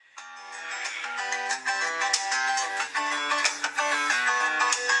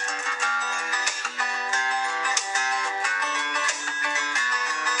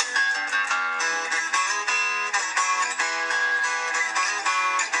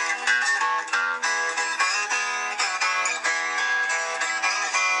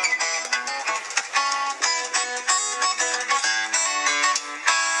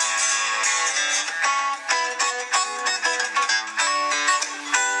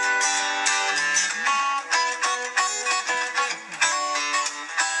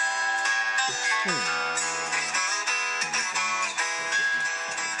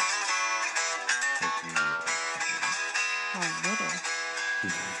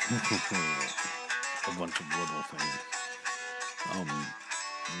a bunch of little things. Um,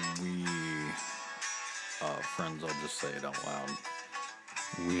 we, friends, I'll just say it out loud.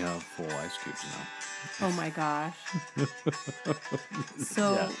 We have full ice cubes now. Oh my gosh.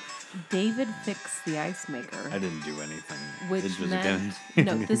 So, Yeah. David fixed the ice maker. I didn't do anything. Which It just meant,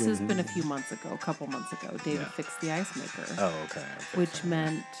 no, this has been a few months ago, a couple months ago. David Yeah. fixed the ice maker. Oh, okay. I fixed Which that.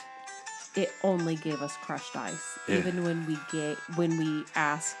 meant it only gave us crushed ice. Yeah. Even when we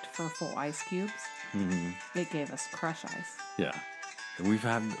asked for full ice cubes, it gave us crushed ice. Yeah. And we've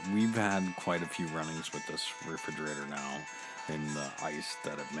had quite a few runnings with this refrigerator now and the ice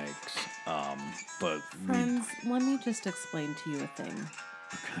that it makes. But Friends, let me just explain to you a thing.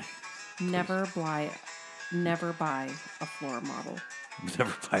 okay. Never buy a floor model.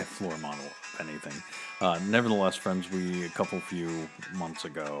 Never buy a floor model of anything. Nevertheless, friends, a few months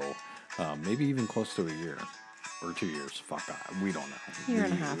ago, maybe even close to a year or 2 years. Fuck, we don't know. Year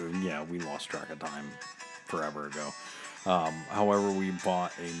and a half. Yeah, we lost track of time forever ago. However, we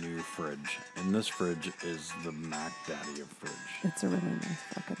bought a new fridge, and this fridge is the Mac Daddy of fridge. It's a really nice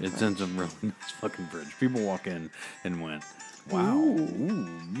fucking fridge. It's a really nice fucking fridge. People walk in and went, wow, ooh,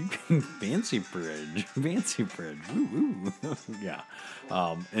 you can fancy fridge. Ooh. Yeah.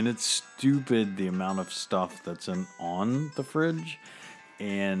 And it's stupid the amount of stuff that's on the fridge,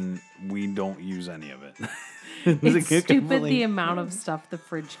 and we don't use any of it. It's stupid the amount of stuff the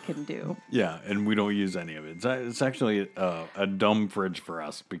fridge can do. Yeah, and we don't use any of it. It's actually a dumb fridge for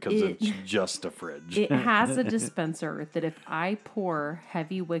us because it's just a fridge. It has a dispenser that if I pour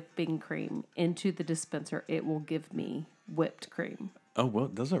heavy whipping cream into the dispenser, it will give me whipped cream. Oh, well,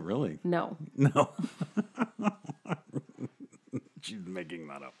 does it really? No. No. She's making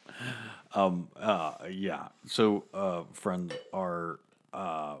that up. Yeah. So, friend, our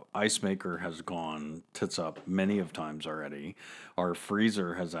ice maker has gone tits up many of times already. Our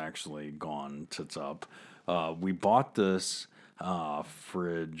freezer has actually gone tits up. We bought this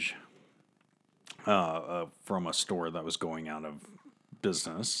fridge from a store that was going out of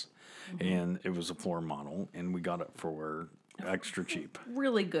business, and it was a floor model, and we got it for extra cheap.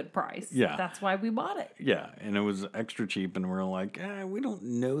 Really good price. Yeah. That's why we bought it. Yeah, and it was extra cheap, and we're like, we don't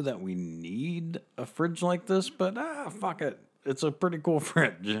know that we need a fridge like this, but fuck it. It's a pretty cool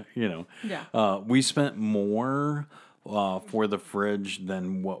fridge, you know. Yeah. We spent more for the fridge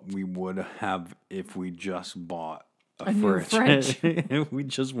than what we would have if we just bought a new fridge. We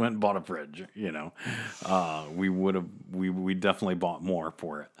just went and bought a fridge, you know. We definitely bought more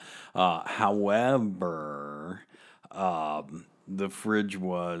for it. However, the fridge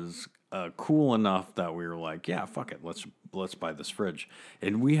was cool enough that we were like, yeah, fuck it, let's buy this fridge.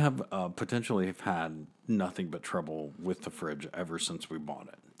 And we have potentially have had nothing but trouble with the fridge ever since we bought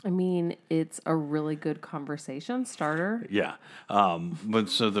it. I mean, it's a really good conversation starter. Yeah. But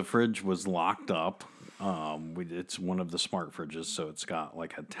so the fridge was locked up. It's one of the smart fridges, so it's got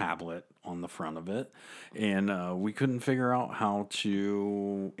like a tablet on the front of it. And we couldn't figure out how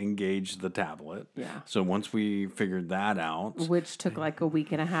to engage the tablet. Yeah. So once we figured that out. Which took like a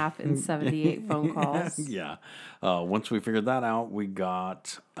week and a half and 78 phone calls. Yeah. Once we figured that out, we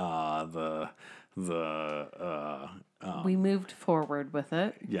got we moved forward with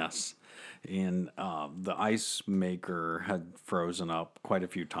it. yes. And the ice maker had frozen up quite a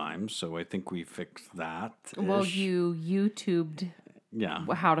few times, so I think we fixed that. Well, you YouTubed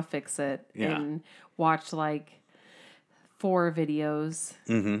how to fix it and watched like 4 videos,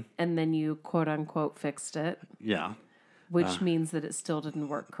 and then you quote unquote fixed it. Yeah. Which means that it still didn't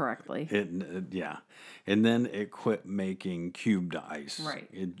work correctly. Yeah. And then it quit making cubed ice. Right.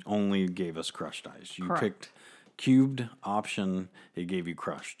 It only gave us crushed ice. You Correct. picked cubed option, it gave you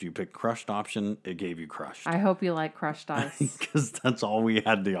crushed. You picked crushed option, it gave you crushed. I hope you like crushed ice. Because that's all we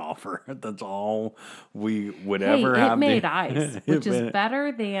had to offer. That's all we would ever Hey, have. it made ice, which is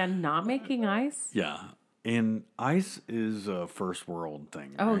better than not making ice. Yeah. And ice is a first world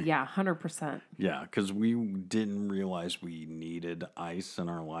thing. Oh, right? yeah, 100%. Yeah, because we didn't realize we needed ice in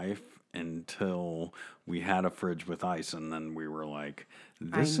our life until we had a fridge with ice, and then we were like,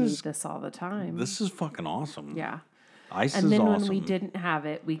 I need this all the time. This is fucking awesome. Yeah. Ice And is then awesome. when we didn't have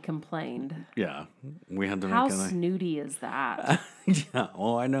it, we complained. Yeah. We had to How make snooty is that? Yeah,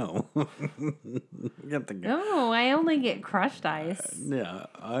 well, I know. No, I only get crushed ice. Yeah,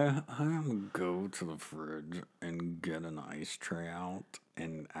 I go to the fridge and get an ice tray out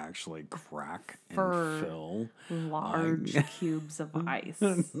and actually crack For and fill large cubes of ice.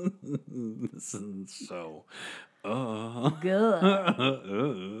 This is so Good.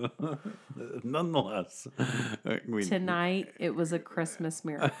 nonetheless, Tonight, it was a Christmas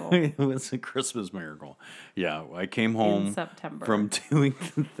miracle it was a Christmas miracle. Yeah, I came in home September. from doing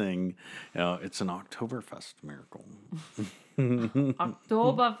the thing. It's an Oktoberfest miracle.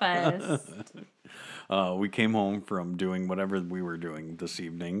 Oktoberfest. We came home from doing whatever we were doing this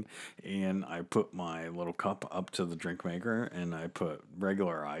evening, and I put my little cup up to the drink maker, and I put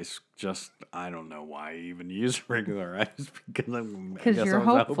regular ice. I don't know why I even use regular ice because you're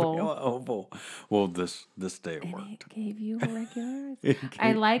hopeful. Hopeful. Well, this day it And worked. it gave you a regular ice.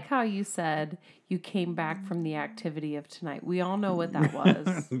 I like how you said you came back from the activity of tonight. We all know what that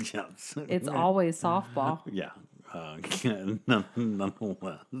was. Yes. It's always softball. Yeah.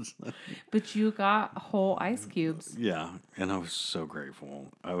 Nonetheless. But you got whole ice cubes. Yeah, and I was so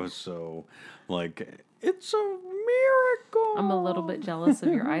grateful. I was so it's a miracle. I'm a little bit jealous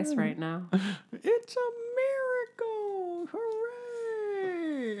of your ice right now. It's a miracle.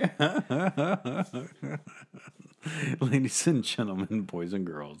 Hooray! Ladies and gentlemen, boys and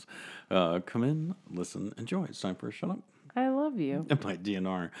girls, come in, listen, enjoy. It's time for a Shut Up. I love you. By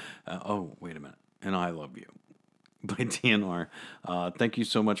DNR. Oh, wait a minute. And I love you. By DNR. Thank you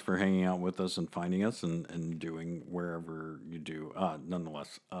so much for hanging out with us and finding us and doing wherever you do.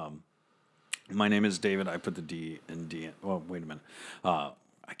 Nonetheless, my name is David. I put the D in D. Well, wait a minute. I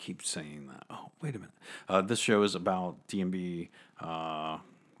keep saying that. Oh, wait a minute. This show is about D&B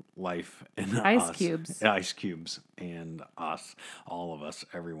life and ice us. Cubes. Ice cubes and us. All of us.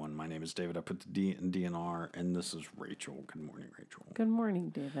 Everyone. My name is David. I put the D in DNR. And this is Rachel. Good morning, Rachel. Good morning,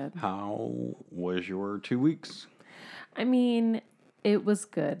 David. How was your 2 weeks? I mean, it was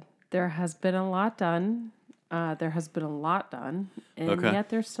good. There has been a lot done. And yet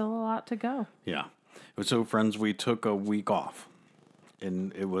there's still a lot to go. Yeah. So, friends, we took a week off.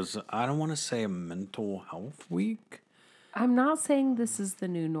 And it was, I don't want to say a mental health week. I'm not saying this is the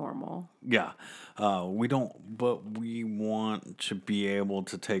new normal. Yeah. We don't, but we want to be able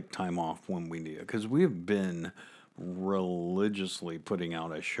to take time off when we need it. Because we have been religiously putting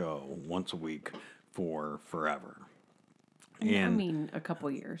out a show once a week for forever. And, I mean, a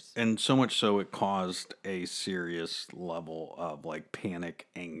couple years. And so much so it caused a serious level of panic,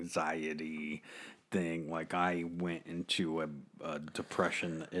 anxiety thing. Like I went into a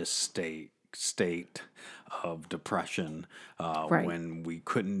depression state of depression Right. when we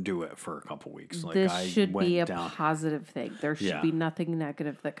couldn't do it for a couple weeks. This should be a positive thing. There should be nothing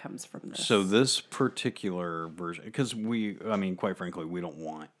negative that comes from this. So this particular version, because quite frankly, we don't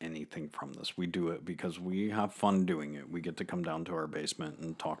want anything from this. We do it because we have fun doing it. We get to come down to our basement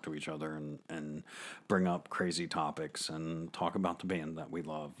and talk to each other and bring up crazy topics and talk about the band that we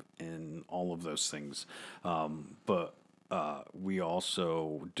love and all of those things. But we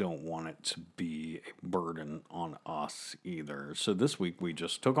also don't want it to be a burden on us either. So this week we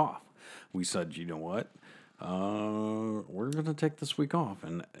just took off. We said, you know what? We're going to take this week off.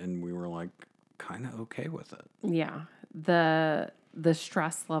 And we were kind of okay with it. Yeah. The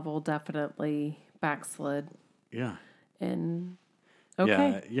stress level definitely backslid. Yeah. And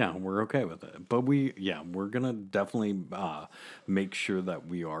okay. Yeah, we're okay with it. But we're going to definitely make sure that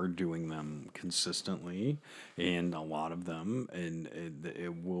we are doing them consistently, and a lot of them, and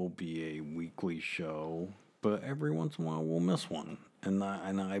it will be a weekly show, but every once in a while we'll miss one. And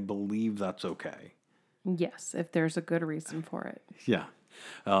I believe that's okay. Yes, if there's a good reason for it. Yeah.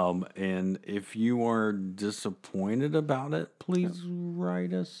 And if you are disappointed about it, please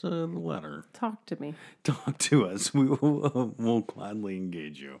write us a letter. Talk to me. Talk to us. We'll gladly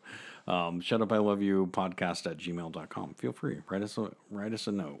engage you. Shut up, I love you podcast@gmail.com. Feel free. Write us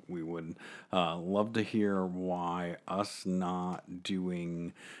a note. We would love to hear why us not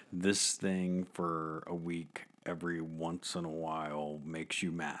doing this thing for a week every once in a while makes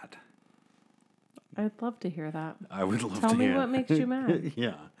you mad. I'd love to hear that. I would love to Tell hear. me what makes you mad.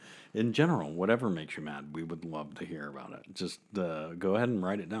 Yeah. In general, whatever makes you mad, we would love to hear about it. Just go ahead and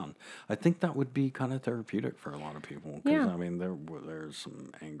write it down. I think that would be kind of therapeutic for a lot of people. Because, Yeah. I mean, there's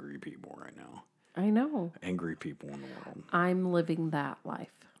some angry people right now. I know. Angry people in the world. I'm living that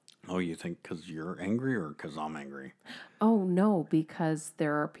life. Oh, you think because you're angry or because I'm angry? Oh, no, because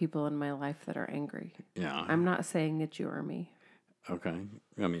there are people in my life that are angry. Yeah. I'm not saying it's you or me. Okay.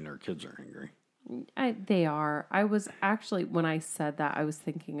 I mean, our kids are angry. They are. I was actually, when I said that, I was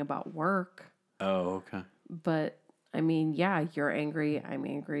thinking about work. Oh, okay. But, I mean, yeah, you're angry. I'm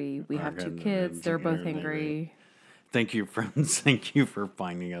angry. We have two kids. They're both angry. Thank you, friends. Thank you for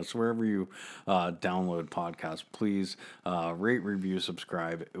finding us. Wherever you download podcasts, please rate, review,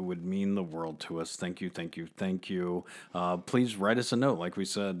 subscribe. It would mean the world to us. Thank you, thank you, thank you. Please write us a note. Like we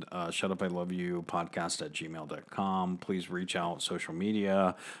said, shutupiloveyou podcast@gmail.com. Please reach out social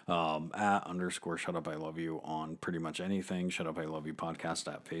media @_shutupiloveyou on pretty much anything. Shut Up I Love You podcast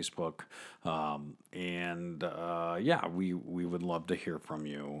at Facebook. We would love to hear from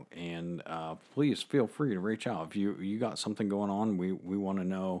you. And please feel free to reach out. If you got something going on, we want to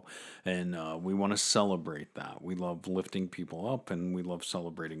know, and we want to celebrate that. We love lifting people up, and we love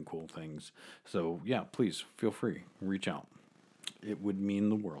celebrating cool things. So, yeah, please feel free. Reach out. It would mean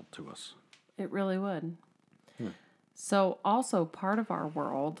the world to us. It really would. So, also part of our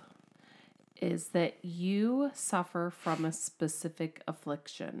world is that you suffer from a specific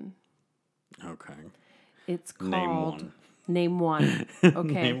affliction. Okay. It's called... Name one.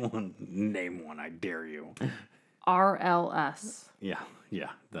 Okay. Name one. I dare you. RLS. Yeah,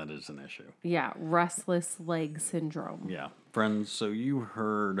 that is an issue. Yeah, restless leg syndrome. Yeah, friends, so you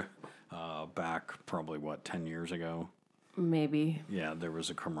heard back probably, 10 years ago? Maybe. Yeah, there was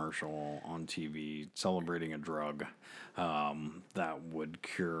a commercial on TV celebrating a drug that would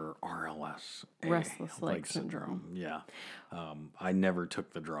cure RLS. Restless leg syndrome. Yeah. I never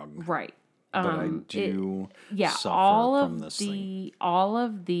took the drug. Right. But I do suffer from this thing. All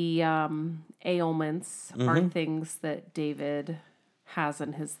of the ailments are things that David has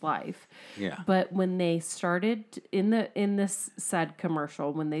in his life. Yeah. But when they started in this said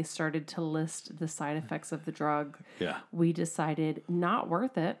commercial, when they started to list the side effects of the drug, we decided not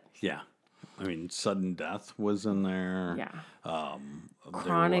worth it. Yeah. I mean, sudden death was in there. Yeah.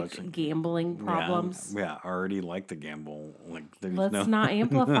 Chronic gambling problems. Yeah, I already like to gamble. Let's not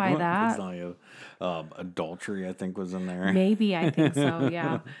amplify that. Adultery, I think, was in there. Maybe, I think so.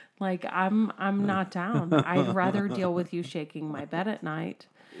 Yeah. I'm not down. I'd rather deal with you shaking my bed at night.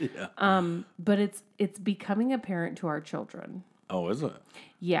 Yeah. But it's becoming apparent to our children. Oh, is it?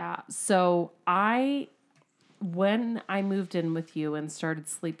 Yeah. So when I moved in with you and started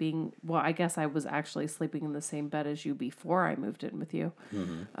sleeping, well, I guess I was actually sleeping in the same bed as you before I moved in with you.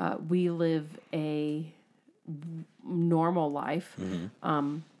 Mm-hmm. We live a normal life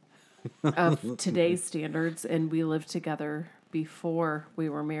of today's standards, and we lived together before we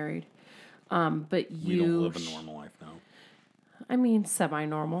were married. But we don't live a normal life now. I mean,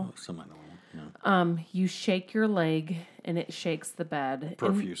 semi-normal. Semi-normal, yeah. You shake your leg, and it shakes the bed.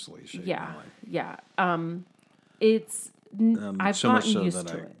 Profusely shake my leg. Yeah. I've so much gotten so used that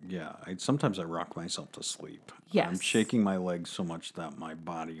to it. Yeah, sometimes I rock myself to sleep. Yes. I'm shaking my legs so much that my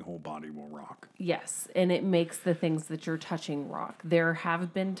whole body will rock. Yes, and it makes the things that you're touching rock. There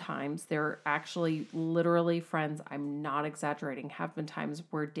have been times, there are actually literally, friends, I'm not exaggerating, have been times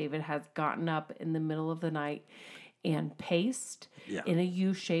where David has gotten up in the middle of the night and paced in a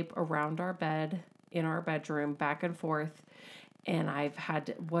U shape around our bed, in our bedroom, back and forth. And I've had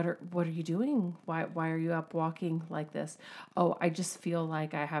to, what are you doing? Why are you up walking like this? Oh, I just feel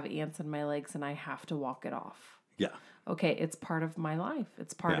like I have ants in my legs and I have to walk it off. Yeah. Okay, it's part of my life.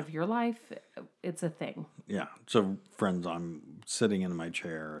 It's part of your life. It's a thing. Yeah. So, friends, I'm sitting in my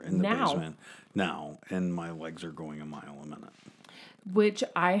chair in the basement now, and my legs are going a mile a minute. Which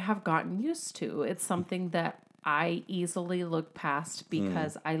I have gotten used to. It's something that I easily look past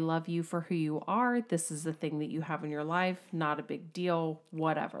because I love you for who you are. This is the thing that you have in your life. Not a big deal.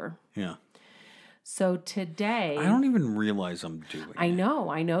 Whatever. Yeah. So today... I don't even realize I'm doing it. I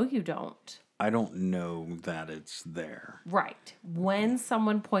know you don't. I don't know that it's there. Right. When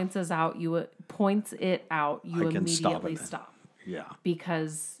someone points it out, you immediately stop. Yeah.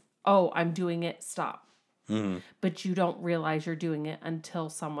 Because, I'm doing it, stop. Mm-hmm. But you don't realize you're doing it until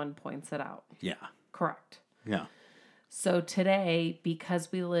someone points it out. Yeah. Correct. Yeah. So today,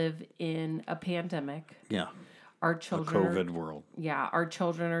 because we live in a pandemic, our children, a COVID world. Yeah, our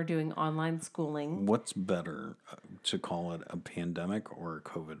children are doing online schooling. What's better, to call it a pandemic or a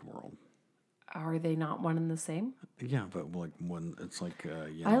COVID world? Are they not one and the same? Yeah, but when it's like,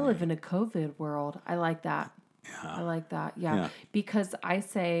 I live in a COVID world. I like that. Yeah. I like that. Yeah. Because I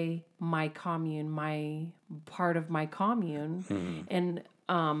say my commune, my part of my commune, and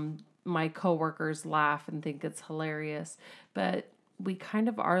my coworkers laugh and think it's hilarious, but we kind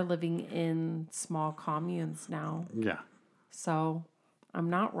of are living in small communes now. Yeah. So I'm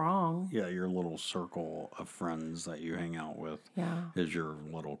not wrong. Yeah, your little circle of friends that you hang out with is your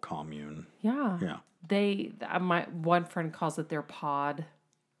little commune. Yeah. Yeah. My one friend calls it their pod.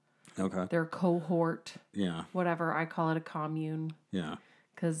 Okay. Their cohort. Yeah. Whatever. I call it a commune. Yeah.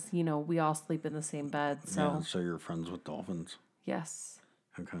 Because, we all sleep in the same bed. So. Yeah, so you're friends with dolphins? Yes.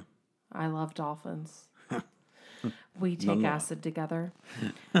 Okay. I love dolphins. We take acid together.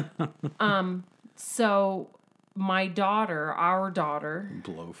 So my daughter, our daughter.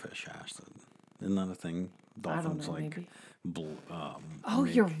 Blowfish acid. Isn't that a thing? Dolphins maybe. Oh,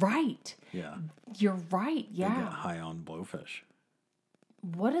 you're right. Yeah. You're right. They Yeah. get high on blowfish.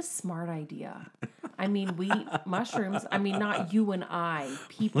 What a smart idea. I mean, we eat mushrooms. I mean, not you and I,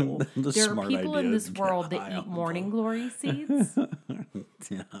 people. There are people in this world that eat morning glory seeds.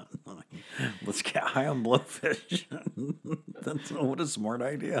 Yeah. Let's get high on blowfish. What a smart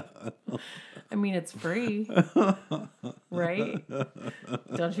idea. I mean, it's free. Right?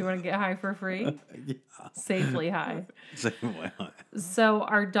 Don't you want to get high for free? Yeah. Safely high. Same way. So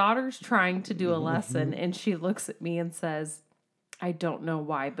our daughter's trying to do a lesson and she looks at me and says, I don't know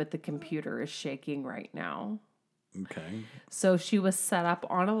why, but the computer is shaking right now. Okay. So she was set up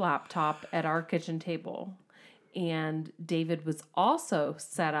on a laptop at our kitchen table. And David was also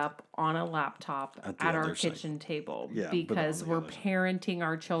set up on a laptop at our kitchen table. Yeah, because we're parenting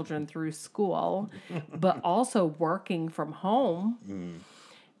our children through school, but also working from home.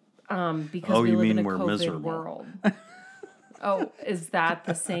 Because we live in a COVID world. Oh, is that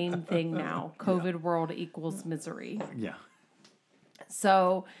the same thing now? COVID world equals misery. Yeah.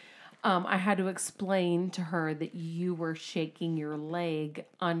 So I had to explain to her that you were shaking your leg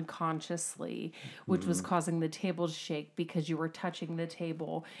unconsciously, which was causing the table to shake because you were touching the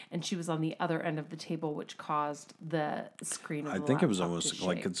table and she was on the other end of the table, which caused the screen of the I think it was laptop almost to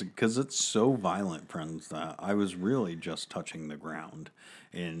like shake. because it's so violent, friends, that I was really just touching the ground.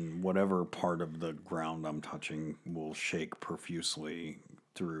 And whatever part of the ground I'm touching will shake profusely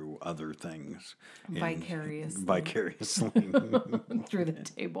through other things. Vicariously. Through the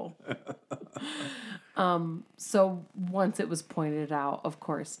table. So once it was pointed out, of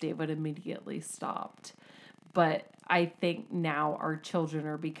course, David immediately stopped. But I think now our children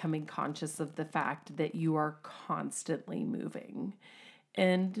are becoming conscious of the fact that you are constantly moving.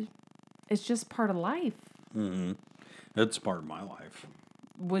 And it's just part of life. Mm-hmm. It's part of my life.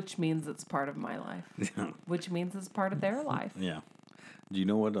 Which means it's part of my life. Yeah. Which means it's part of their life. Yeah. Do you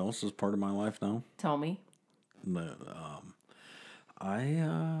know what else is part of my life now? Tell me.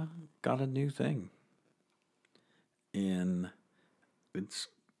 I got a new thing. And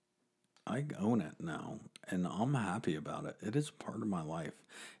I own it now. And I'm happy about it. It is part of my life.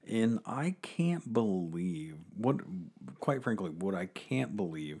 And I can't believe, quite frankly, what I can't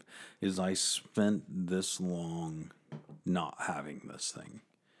believe is I spent this long not having this thing.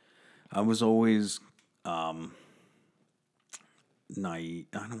 I was always naive.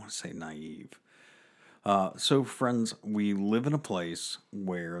 I don't want to say naive. So, friends, we live in a place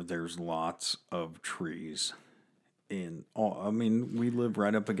where there's lots of trees. We live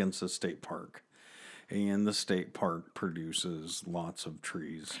right up against a state park. And the state park produces lots of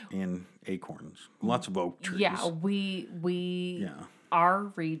trees and acorns, lots of oak trees. Yeah, we our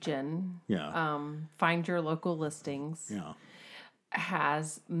region, find your local listings,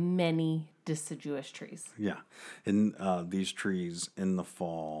 has many deciduous trees. Yeah, and these trees in the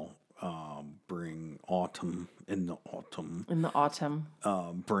fall bring autumn. In the autumn,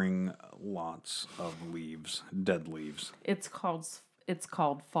 bring lots of leaves, dead leaves. It's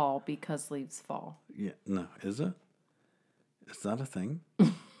called fall because leaves fall. Yeah, no, is it? Is that a thing?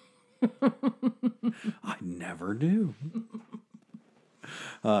 I never knew.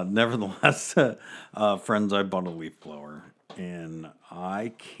 Nevertheless, friends, I bought a leaf blower, and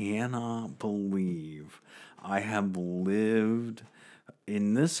I cannot believe I have lived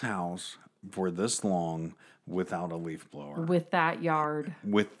in this house for this long without a leaf blower. With that yard.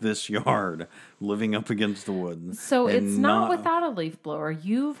 With this yard, living up against the woods. So it's not without a leaf blower.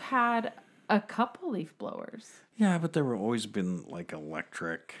 You've had a couple leaf blowers. Yeah, but there have always been like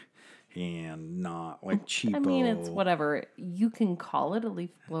electric and not like cheapo. I mean, it's whatever. You can call it a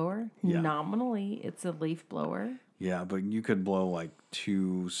leaf blower. Yeah. Nominally, it's a leaf blower. Yeah, but you could blow like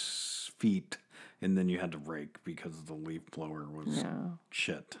 2 feet and then you had to rake because the leaf blower was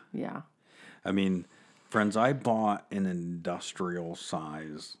shit. Yeah. I mean, friends, I bought an industrial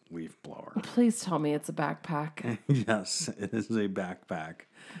size leaf blower. Please tell me it's a backpack. Yes, it is a backpack.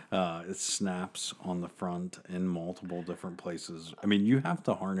 It snaps on the front in multiple different places. I mean, you have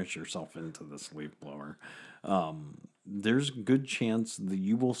to harness yourself into this leaf blower. There's a good chance that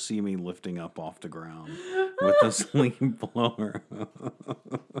you will see me lifting up off the ground with this leaf blower.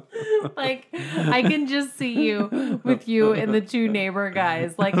 Like, I can just see you with you and the 2 neighbor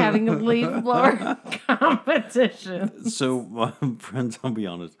guys, like having a leaf blower competition. So, friends, I'll be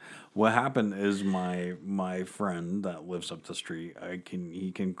honest. What happened is my friend that lives up the street. I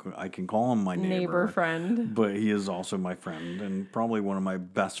can call him my neighbor friend, but he is also my friend and probably one of my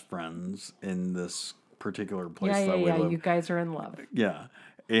best friends in this particular place Yeah, that we live. You guys are in love. Yeah.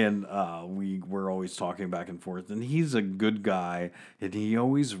 And we were always talking back and forth. And he's a good guy, and he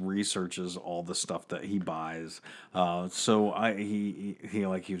always researches all the stuff that he buys. So he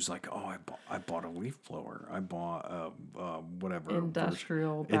was like, oh, I bought a leaf blower. I bought whatever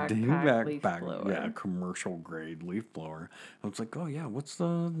Industrial backpack, leaf blower. yeah, commercial grade leaf blower. I was like, oh yeah, what's the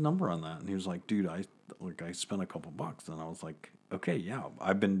number on that? And he was like, dude, I spent a couple bucks. And I was like, okay, yeah,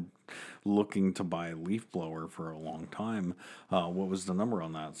 I've been looking to buy a leaf blower for a long time. What was the number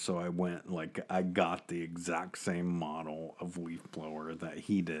on that? So I got the exact same model of leaf blower that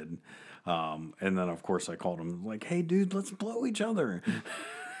he did. And then, of course, I called him like, hey, dude, let's blow each other.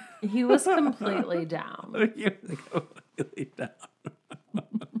 He was completely down. He was completely down.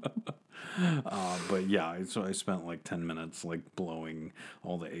 But yeah, so I spent like 10 minutes like blowing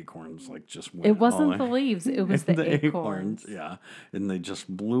all the acorns, like just went It wasn't the all- leaves, it was the acorns. Yeah, and they just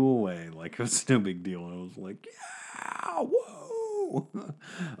blew away like it was no big deal. And I was like, yeah, whoa.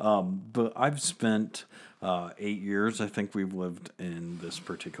 But I've spent 8 years. I think we've lived in this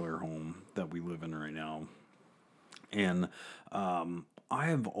particular home that we live in right now, and I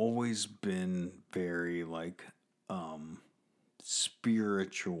have always been very like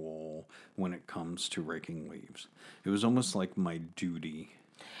spiritual when it comes to raking leaves. It was almost like my duty.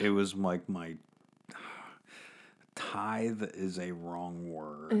 It was like my tithe is a wrong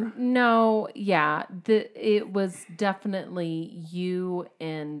word. No, yeah, it was definitely you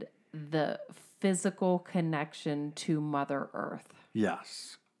and the physical connection to Mother Earth.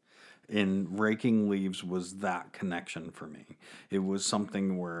 Yes. And raking leaves was that connection for me. It was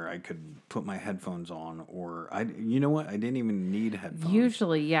something where I could put my headphones on, or you know what? I didn't even need headphones.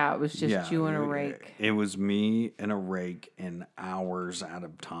 Usually, yeah, it was just you and a rake. It was me and a rake, and hours at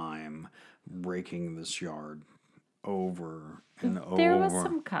a time raking this yard over and over. There was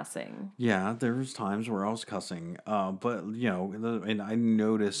some cussing. Yeah, there was times where I was cussing, but and I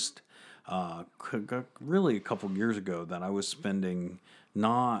noticed really a couple years ago that I was spending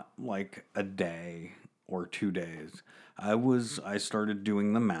not like a day or 2 days. I started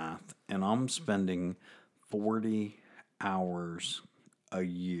doing the math, and I'm spending 40 hours a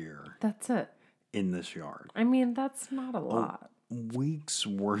year That's it. in this yard. I mean, that's not a lot. Weeks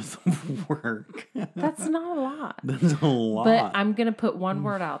worth of work. That's not a lot. That's a lot. But I'm going to put one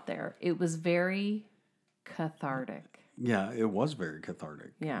word out there. It was very cathartic. Yeah, it was very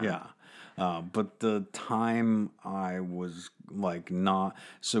cathartic. Yeah. Yeah. But the time I was like not,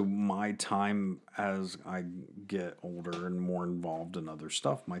 so my time as I get older and more involved in other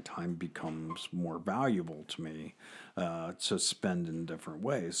stuff, my time becomes more valuable to me to spend in different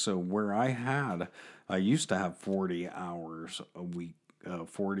ways. So where I used to have 40 hours a week,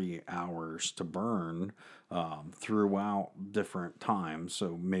 40 hours to burn throughout different times.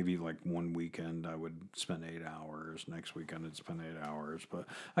 So maybe like one weekend I would spend 8 hours. Next weekend I'd spend 8 hours. But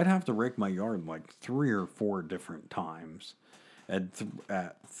I'd have to rake my yard like 3 or 4 different times at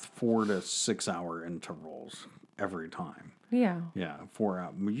 4 to 6 hour intervals every time. Yeah. Yeah, 4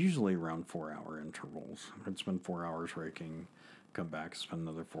 hour, usually around 4 hour intervals. I'd spend 4 hours raking, come back, spend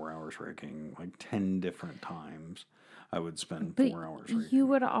another 4 hours raking, like 10 different times. I would spend 4 hours raking. You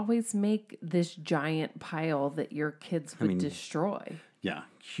would always make this giant pile that your kids would destroy. Yeah,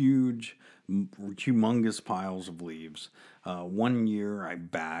 humongous piles of leaves. One year I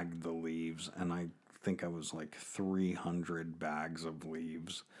bagged the leaves, and I think I was like 300 bags of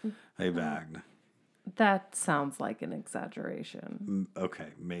leaves I bagged. That sounds like an exaggeration. Okay,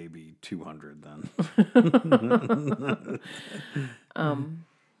 maybe 200 then.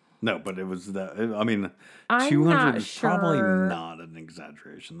 No, but it was that. I mean, I'm 200 not is probably sure- not an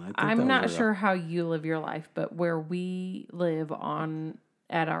exaggeration. I think I'm that not was sure how you live your life, but where we live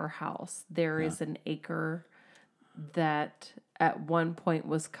at our house, there is an acre that at one point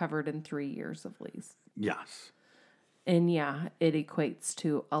was covered in 3 years of leaves. Yes. And yeah, it equates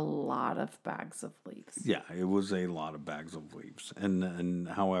to a lot of bags of leaves. Yeah, it was a lot of bags of leaves, and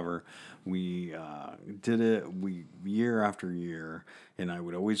however, we did it year after year, and I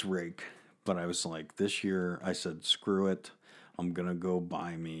would always rake, but I was like, this year I said, screw it, I'm gonna go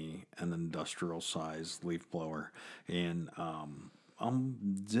buy me an industrial size leaf blower, and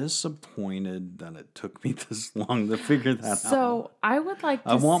I'm disappointed that it took me this long to figure that out. So I would like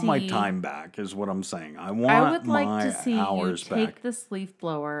to I want my time back, is what I'm saying. I I want would like my to see you hours take back. this leaf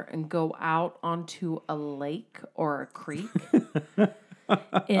blower and go out onto a lake or a creek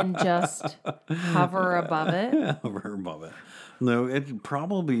and just hover above it. Hover above it. No, it'd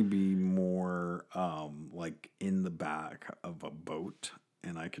probably be more like in the back of a boat,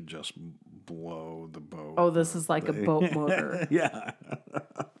 and I could just blow the boat. Oh, this is like a boat motor. Yeah.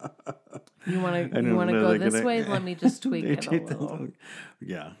 You want I to don't know, go like, this way? Let me just tweak it a little.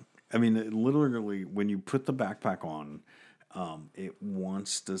 Yeah. I mean, literally, when you put the backpack on, it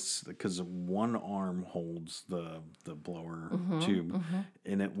wants this because one arm holds the blower tube,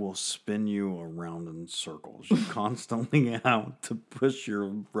 and it will spin you around in circles. You constantly have to push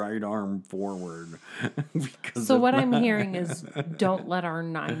your right arm forward because So if what I'm not- hearing is, don't let our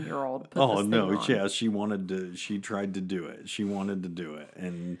 9-year-old put Oh this no, thing on. yeah, she wanted to. She tried to do it. She wanted to do it,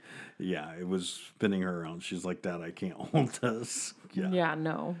 and yeah, it was spinning her around. She's like, "Dad, I can't hold this." Yeah, Yeah,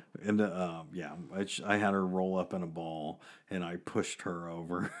 no. and yeah, I had her roll up in a ball, and I pushed her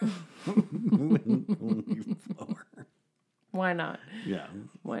over on the leaf blower. Why not? Yeah,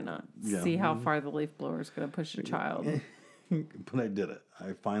 Why not? Yeah. See how far the leaf blower is going to push a child. but I did it.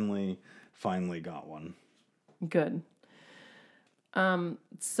 I finally got one. Good.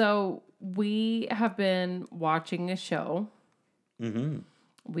 So we have been watching a show. Mm-hmm.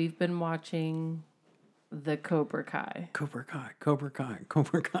 We've been watching the Cobra Kai. Cobra Kai, Cobra Kai,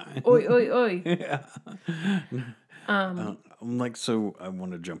 Cobra Kai. Oi, oi, oi. Yeah. Like, so I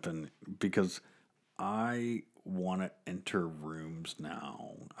want to jump in because I want to enter rooms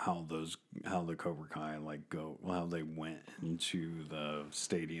now. How the Cobra Kai how they went into the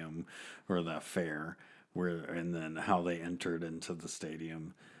stadium or the fair, and then how they entered into the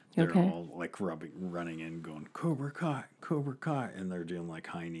stadium. They're Okay. all like running in, going Cobra Kai, and they're doing like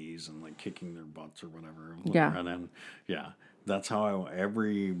high knees and like kicking their butts or whatever. Yeah. And then, yeah, that's how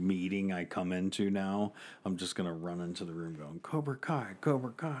every meeting I come into now, I'm just gonna run into the room going Cobra Kai, go.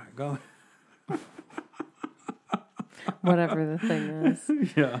 Whatever the thing is.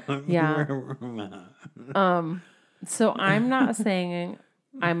 Yeah, Yeah. wherever I'm at. So I'm not saying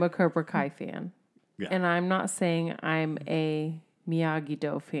I'm a Cobra Kai fan. Yeah. And I'm not saying I'm a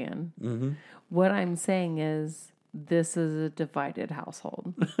Miyagi-Do fan. Mm-hmm. What I'm saying is this is a divided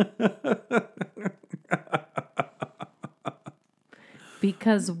household.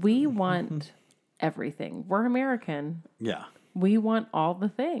 Because we want everything. We're American. Yeah. We want all the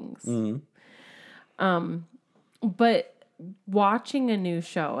things. But watching a new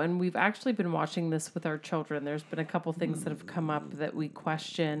show, and we've actually been watching this with our children. There's been a couple things that have come up that we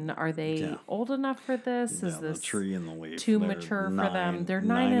question. Are they old enough for this? Is Yeah, this the tree and the leaf. too They're mature for them? They're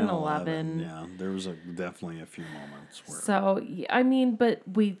 9 and 11. Yeah, there was definitely a few moments where. So, I mean, but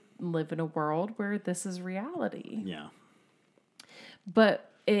we live in a world where this is reality. Yeah. But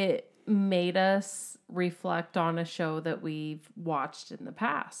it made us reflect on a show that we've watched in the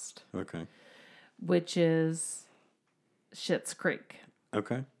past, Okay. which is Schitt's Creek.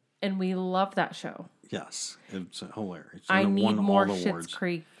 Okay. And we love that show. Yes, it's hilarious. I And it need won more all the Schitt's awards.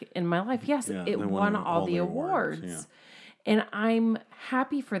 Creek in my life. Yes, Yeah, it they won all the awards. Yeah. And I'm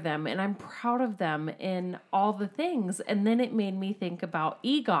happy for them and I'm proud of them in all the things. And then it made me think about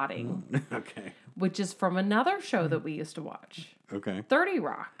EGOTing, Okay. which is from another show that we used to watch, Okay. 30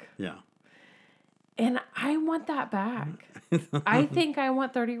 Rock. Yeah. And I want that back. I think I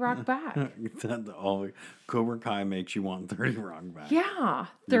want 30 Rock back. Cobra Kai makes you want 30 Rock back. Yeah.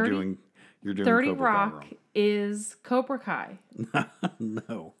 You're 30, doing 30 30 Cobra Rock Kai is Cobra Kai. wrong.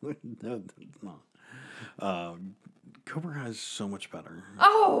 No, that's not. Cobra Kai is so much better.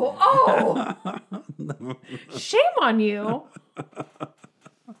 Oh. Shame on you.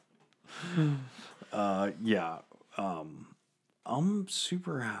 Yeah. I'm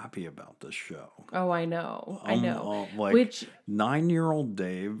super happy about this show. Oh, I know. I know. Like, Which 9-year-old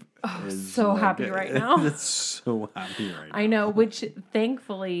Dave is so like, happy right now. It's so happy right now. I know, which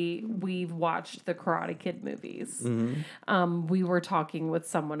thankfully we've watched the Karate Kid movies. We were talking with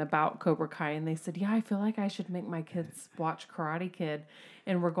someone about Cobra Kai and they said, yeah, I feel like I should make my kids watch Karate Kid.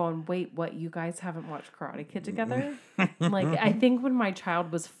 And we're going, wait, what? You guys haven't watched Karate Kid together? Like, I think when my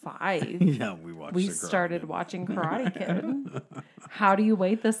child was 5, Yeah, we started watching Karate Kid. How do you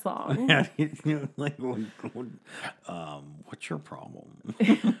wait this long? Like, what's your problem?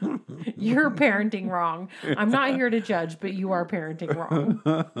 You're parenting wrong. I'm not here to judge, but you are parenting wrong.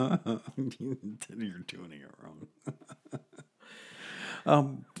 You're doing it wrong.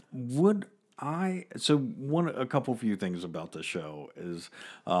 A couple few things about the show is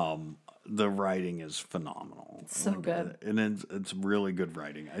the writing is phenomenal. So good. And it's really good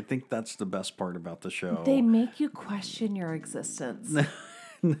writing. I think that's the best part about the show. They make you question your existence.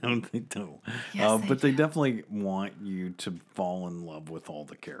 No, they don't. Yes, But they definitely want you to fall in love with all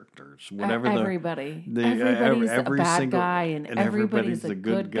the characters. Everybody. Everybody's a bad guy and everybody's a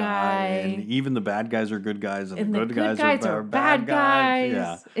good guy. And even the bad guys are good guys and the good guys are bad guys.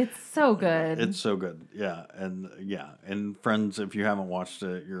 Yeah. It's so good. It's so good. Yeah. And friends, if you haven't watched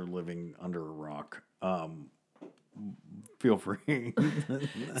it, you're living under a rock. Feel free.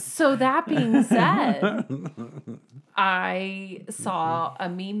 So that being said, I saw a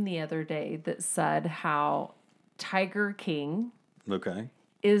meme the other day that said how Tiger King Okay.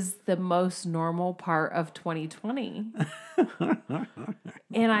 is the most normal part of 2020.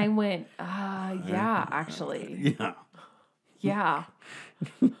 And I went, yeah, actually. Yeah. Yeah.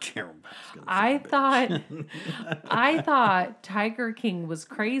 Carol Baskin. I thought Tiger King was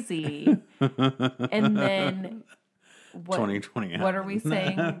crazy. And then 2020 what are we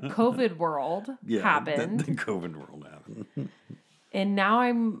saying? COVID world happened. The COVID world happened. And now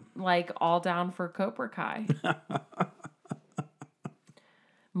I'm like all down for Cobra Kai.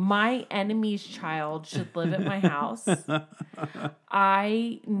 My enemy's child should live at my house.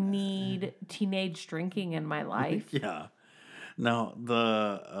 I need teenage drinking in my life. Yeah. Now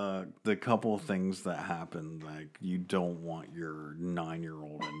the couple of things that happened, like you don't want your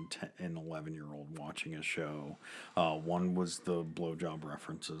 9-year-old and 11-year-old watching a show. One was the blowjob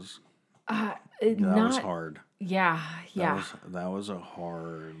references. That was hard. Yeah, yeah. That was a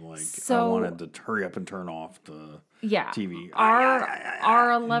hard, like, So, I wanted to hurry up and turn off the TV. Our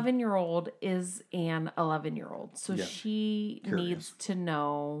 11-year-old is an 11-year-old. So Yeah. she Curious. needs to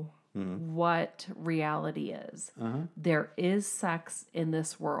know what reality is. There is sex in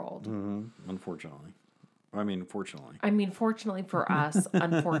this world. Unfortunately. I mean, fortunately. I mean, fortunately for us,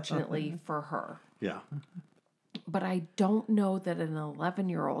 unfortunately for her. Yeah. But I don't know that an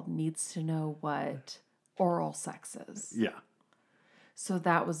 11-year-old needs to know what oral sex is. Yeah. So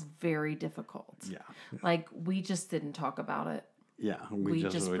that was very difficult. Yeah. Like, we just didn't talk about it. Yeah. We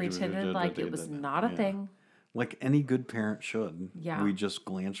just pretended like it was not a thing. Like any good parent should. Yeah. We just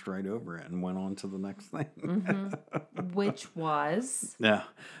glanced right over it and went on to the next thing. Which was... Yeah.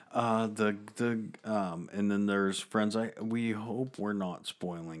 And then there's friends. We hope we're not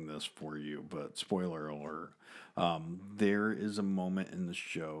spoiling this for you, but spoiler alert. There is a moment in the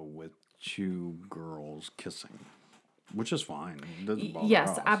show with 2 girls kissing, which is fine. It doesn't bother Yes,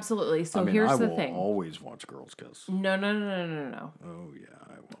 us. absolutely. So I here's the will thing. always watch girls kiss. No. Oh yeah,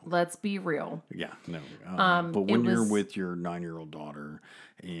 I will. Let's be real. Yeah, no. But when it you're was- with your 9-year-old daughter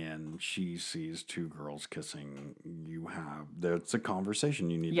and she sees 2 girls kissing, that's a conversation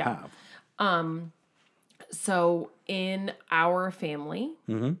you need to have. So in our family,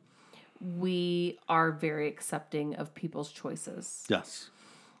 we are very accepting of people's choices. Yes.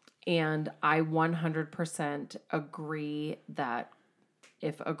 And I 100% agree that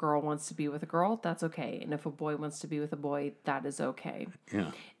if a girl wants to be with a girl, that's okay. And if a boy wants to be with a boy, that is okay.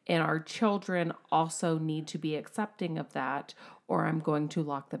 Yeah. And our children also need to be accepting of that, or I'm going to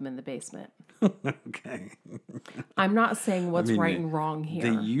lock them in the basement. Okay. I'm not saying what's right and wrong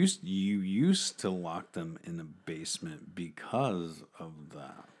here. You used to lock them in the basement because of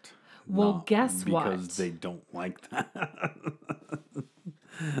that. Well, guess what? Because they don't like that.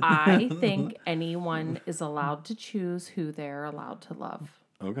 I think anyone is allowed to choose who they're allowed to love.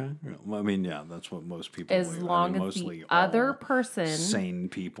 Okay. Well, I mean, yeah, that's what most people As believe. long as mostly the other all person sane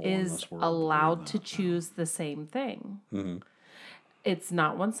people in is this world allowed believe to that. choose the same thing. It's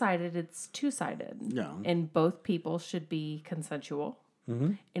not one-sided, it's two-sided. Yeah. And both people should be consensual.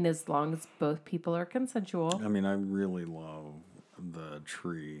 And as long as both people are consensual. I mean, I really love the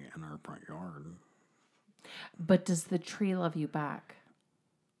tree in our front yard. But does the tree love you back?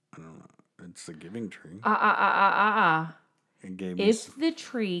 I don't know. It's a giving tree. It gave me If the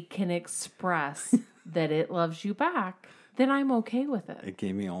tree can express that it loves you back, then I'm okay with it. It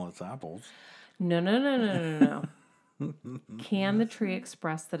gave me all its apples. No. Can the tree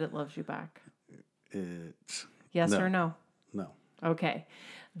express that it loves you back? Yes or no? No. Okay.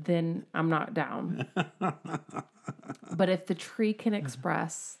 Then I'm not down. But if the tree can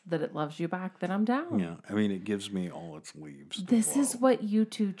express that it loves you back, then I'm down. Yeah. I mean, it gives me all its leaves. This is what you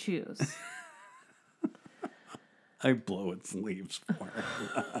two choose. I blow its leaves for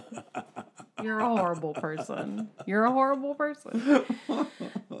it. You're a horrible person.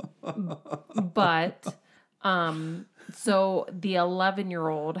 But, so the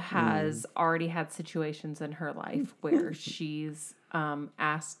 11-year-old has already had situations in her life where she's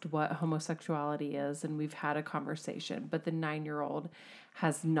asked what homosexuality is, and we've had a conversation, but the 9-year-old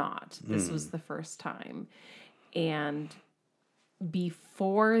has not. This was the first time. And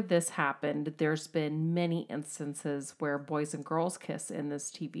before this happened, there's been many instances where boys and girls kiss in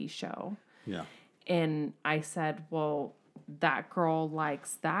this TV show. Yeah. And I said, well, that girl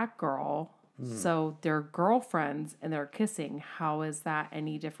likes that girl. So they're girlfriends and they're kissing. How is that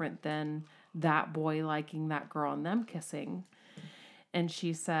any different than that boy liking that girl and them kissing? And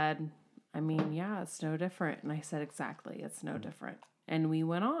she said, I mean, yeah, it's no different. And I said, exactly, it's no different. And we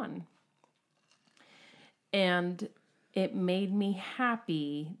went on. And it made me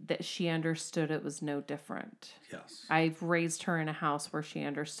happy that she understood it was no different. Yes. I've raised her in a house where she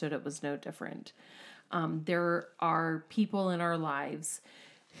understood it was no different. There are people in our lives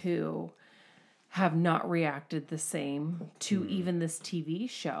who have not reacted the same to even this TV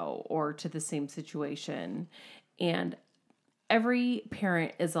show or to the same situation. And every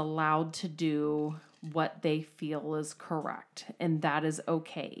parent is allowed to do what they feel is correct, and that is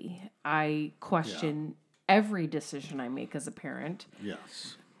okay. I question every decision I make as a parent,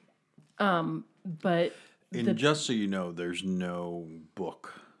 Yes. but And just so you know, there's no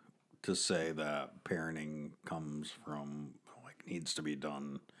book to say that parenting comes from, like, needs to be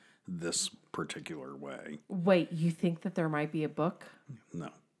done this particular way. wait, you think that there might be a book? No.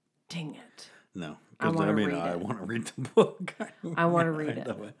 Dang it. No. I 'Cause, wanna mean, read I it. want to read the book. I want to read it.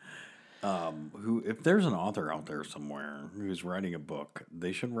 Who, if there's an author out there somewhere who's writing a book,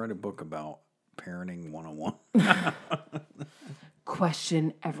 they should write a book about parenting 101.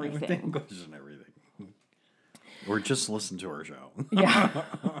 Question everything. Question everything. Or just listen to our show. Yeah.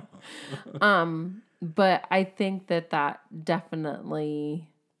 But I think that definitely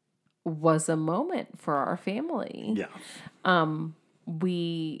was a moment for our family. Yeah.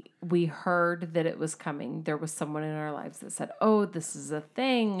 We heard that it was coming. There was someone in our lives that said, "Oh, this is a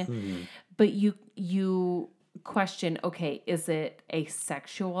thing." Mm-hmm. But you question, okay, is it a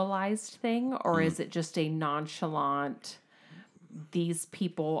sexualized thing or is it just a nonchalant, these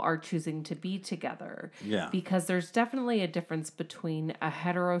people are choosing to be together? Yeah. Because there's definitely a difference between a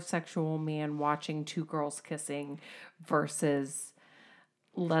heterosexual man watching two girls kissing versus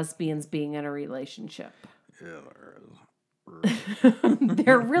lesbians being in a relationship. Yeah, there is.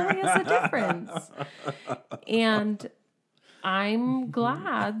 There really is a difference. And I'm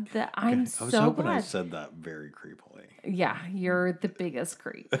glad that I was so hoping I glad. said that very creepily. Yeah, you're the biggest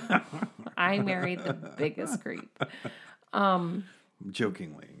creep. I married the biggest creep.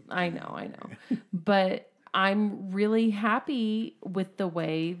 Jokingly. I know. But I'm really happy with the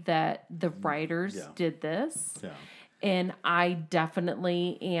way that the writers did this. Yeah. And I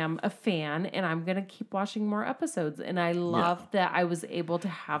definitely am a fan, and I'm going to keep watching more episodes. And I love that I was able to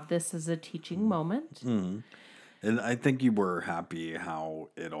have this as a teaching moment. And I think you were happy how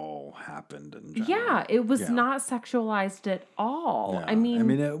it all happened in general. Yeah, it was not sexualized at all. Yeah. I mean,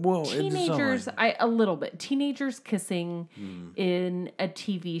 teenagers, a little bit. Teenagers kissing in a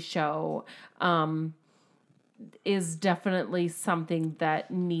TV show is definitely something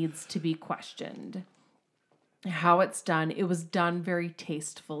that needs to be questioned. How it's done, it was done very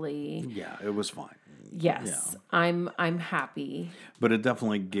tastefully. Yeah, it was fine. Yes, Yeah. I'm happy. But it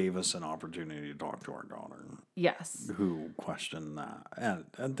definitely gave us an opportunity to talk to our daughter, Yes. who questioned that.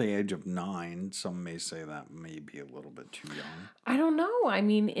 At the age of 9, some may say that may be a little bit too young. I don't know. I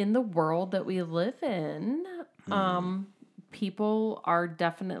mean, in the world that we live in, people are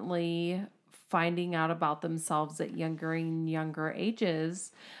definitely finding out about themselves at younger and younger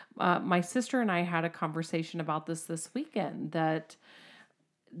ages. My sister and I had a conversation about this weekend that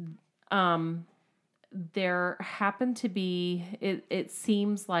there happened to be, it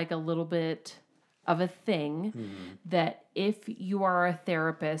seems like a little bit of a thing that if you are a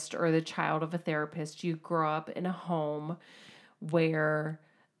therapist or the child of a therapist, you grow up in a home where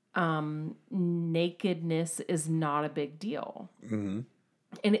nakedness is not a big deal.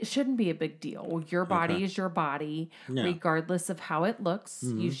 And it shouldn't be a big deal. Your body is your body, regardless of how it looks.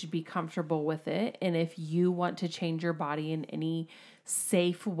 You should be comfortable with it. And if you want to change your body in any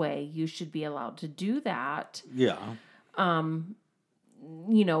safe way, you should be allowed to do that. Yeah.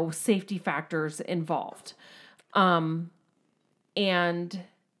 Safety factors involved. And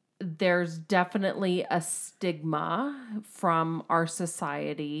there's definitely a stigma from our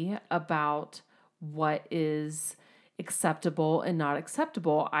society about what is acceptable and not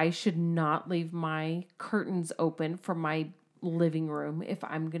acceptable. I should not leave my curtains open from my living room if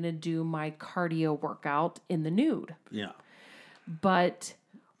I'm going to do my cardio workout in the nude. Yeah. But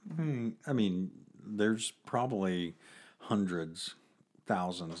I mean, there's probably hundreds,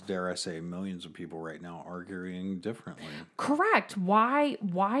 thousands, dare I say, millions of people right now arguing differently. correct. Why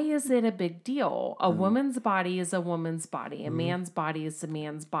is it a big deal? A woman's body is a woman's body. A man's body is a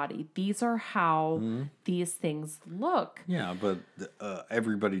man's body. These are how these things look. Yeah, but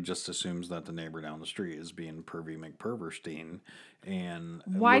everybody just assumes that the neighbor down the street is being pervy McPerverstein, and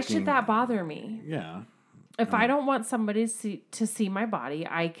Why should that bother me? Yeah. If I don't want somebody to see my body,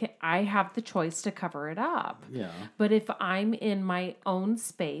 I have the choice to cover it up. Yeah. But if I'm in my own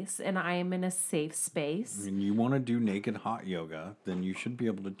space and I am in a safe space, And you want to do naked hot yoga, then you should be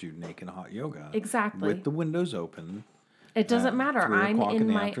able to do naked hot yoga. Exactly. With the windows open. It doesn't matter. 3 I'm o'clock in in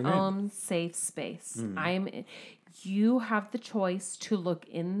the my afternoon. own safe space. You have the choice to look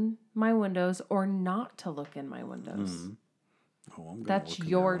in my windows or not to look in my windows. Oh, I'm gonna That's look in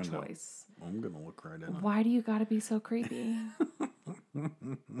your window. choice. I'm gonna look right in it. Why do you got to be so creepy?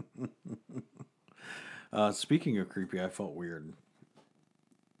 Speaking of creepy, I felt weird.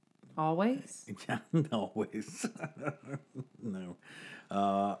 Always? Yeah, always. No,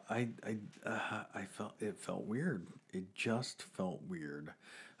 I felt it felt weird. It just felt weird,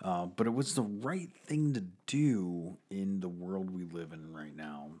 but it was the right thing to do in the world we live in right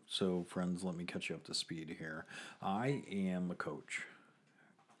now. So, friends, let me catch you up to speed here. I am a coach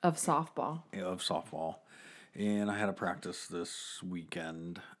Of softball. of softball, and I had a practice this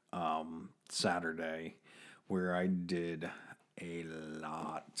weekend, Saturday, where I did a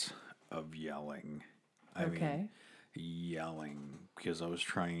lot of yelling. I mean, Okay. yelling because I was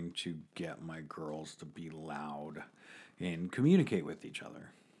trying to get my girls to be loud and communicate with each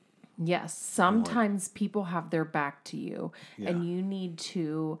other. Yes. Sometimes people have their back to you, Yeah. and you need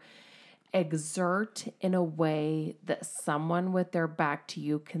to exert in a way that someone with their back to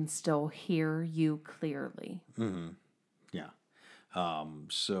you can still hear you clearly. Yeah.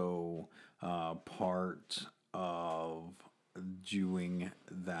 So part of doing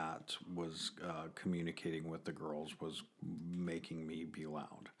that was communicating with the girls was making me be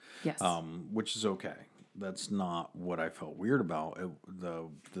loud. Yes. Which is okay. That's not what I felt weird about.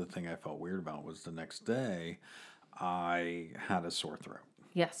 The thing I felt weird about was the next day I had a sore throat.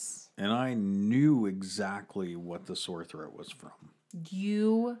 Yes. And I knew exactly what the sore throat was from.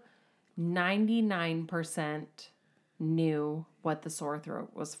 You 99% knew what the sore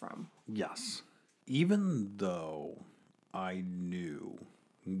throat was from. Yes. Even though I knew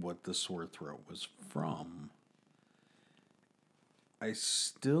what the sore throat was from, I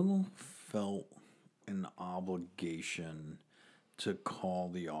still felt an obligation to call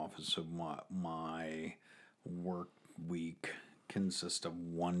the office of my work week consists of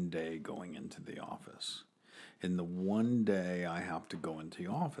one day going into the office. And the one day I have to go into the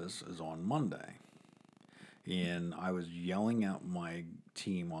office is on Monday. And I was yelling at my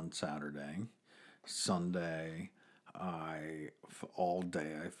team on Saturday. Sunday, all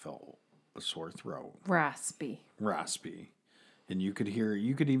day I felt a sore throat, Raspy. raspy. And you could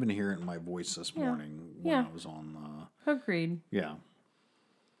even hear it in my voice this morning when Yeah. I was on Agreed. yeah.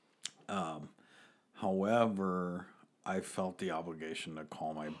 However, I felt the obligation to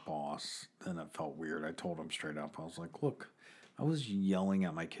call my boss, and it felt weird. I told him straight up. I was like, "Look, I was yelling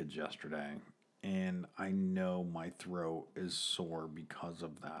at my kids yesterday, and I know my throat is sore because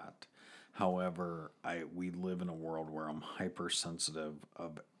of that. However, we live in a world where I'm hypersensitive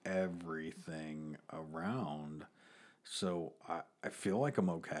of everything around, so I feel like I'm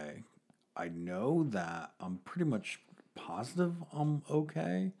okay. I know that I'm pretty much positive I'm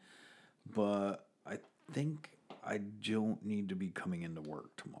okay, but I think I don't need to be coming into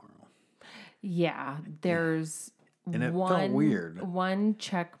work tomorrow." Yeah, there's And it felt weird. one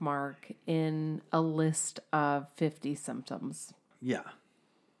check mark in a list of 50 symptoms. Yeah.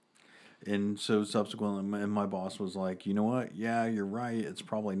 And so subsequently, my boss was like, "You know what? Yeah, you're right. It's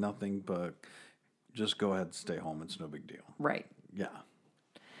probably nothing, but just go ahead and stay home. It's no big deal." Right. Yeah.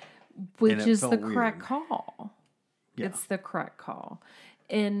 Which it is the felt correct weird. call. Yeah. It's the correct call.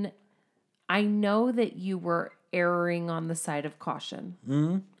 And I know that you were erring on the side of caution.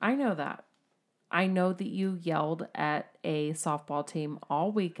 Mm-hmm. I know that. I know that you yelled at a softball team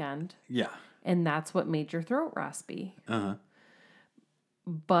all weekend, Yeah. and that's what made your throat raspy. Uh-huh.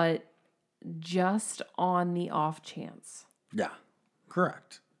 But just on the off chance, Yeah.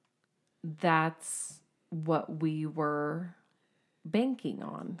 Correct. that's what we were banking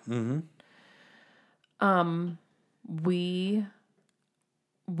on. We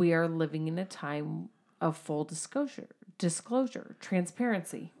are living in a time of full disclosure,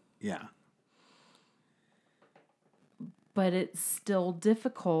 transparency. Yeah. But it's still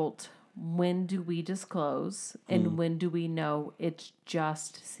difficult. When do we disclose and when do we know it's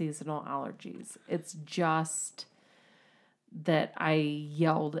just seasonal allergies? It's just that I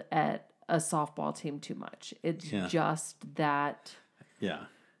yelled at a softball team too much. It's just that Yeah.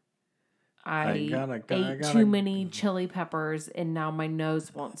 I ate too many chili peppers and now my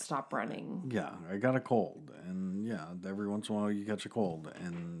nose won't stop running. Yeah, I got a cold, and yeah, every once in a while you catch a cold,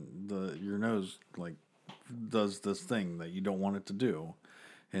 and your nose like does this thing that you don't want it to do,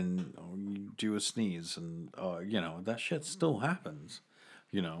 and you do a sneeze, and that shit still happens,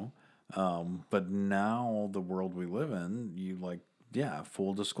 you know. But now the world we live in,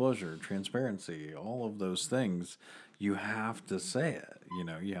 full disclosure, transparency, all of those things, you have to say it.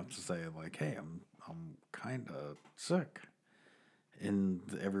 You have to say like, "Hey, I'm kind of sick." And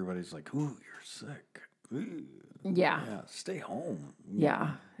everybody's like, "Ooh, you're sick." Ooh. Yeah. Yeah, stay home.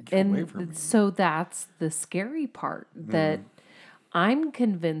 Yeah. Get away from me. So that's the scary part, that I'm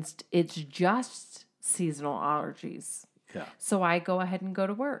convinced it's just seasonal allergies. Yeah. So I go ahead and go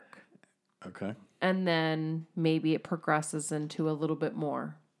to work. Okay. And then maybe it progresses into a little bit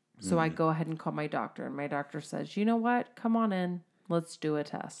more. So I go ahead and call my doctor, and my doctor says, you know what? Come on in. Let's do a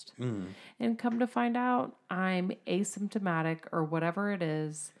test. And come to find out, I'm asymptomatic or whatever it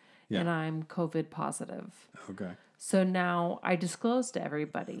is, and Yeah. I'm COVID positive. Okay. So now I disclose to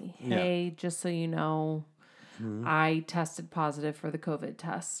everybody, hey, just so you know, I tested positive for the COVID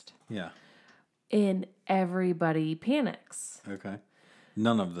test. Yeah. And everybody panics. Okay.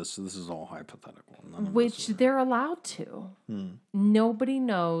 None of this is all hypothetical. None of Which this is, they're allowed to. Nobody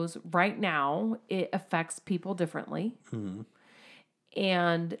knows. Right now, it affects people differently.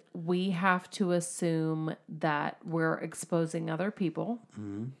 And we have to assume that we're exposing other people.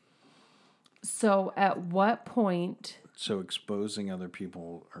 So at what point... so exposing other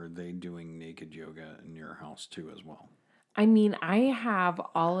people, are they doing naked yoga in your house too as well? I mean, I have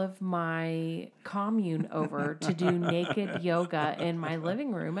all of my commune over to do naked yoga in my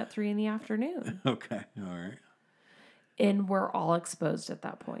living room at 3 p.m. Okay. All right. And we're all exposed at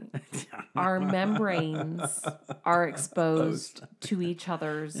that point. Our membranes are exposed to each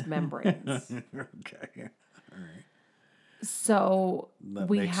other's membranes. Okay. All right. So That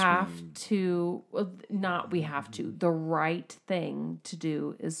we makes have me- to, well, not we have to, the right thing to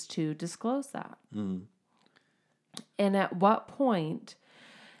do is to disclose that. And at what point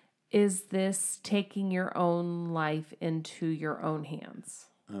is this taking your own life into your own hands?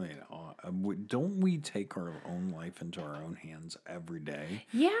 I mean, don't we take our own life into our own hands every day?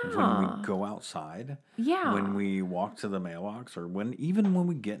 Yeah. When we go outside, Yeah. when we walk to the mailbox, or even when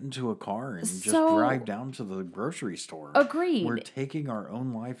we get into a car and just So- drive down to the grocery store. Agreed. We're taking our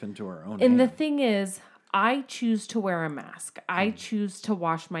own life into our own And the hands. thing is, I choose to wear a mask. I choose to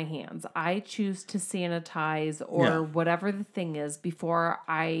wash my hands. I choose to sanitize or Yeah. whatever the thing is before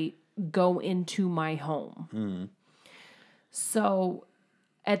I go into my home. So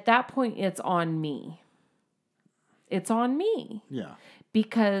at that point, it's on me. It's on me Yeah.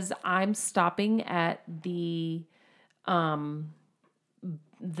 because I'm stopping at the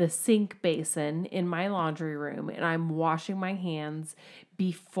sink basin in my laundry room and I'm washing my hands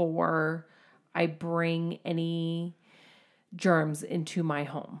before I bring any germs into my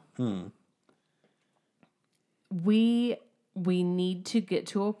home. We need to get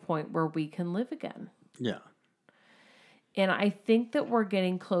to a point where we can live again. Yeah. And I think that we're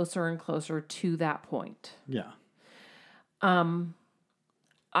getting closer and closer to that point. Yeah.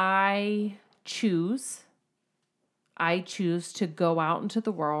 I choose to go out into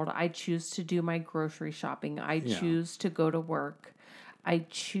the world. I choose to do my grocery shopping. I choose to go to work. I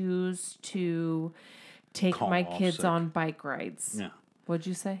choose to take Call my off kids sick. on bike rides. Yeah. What'd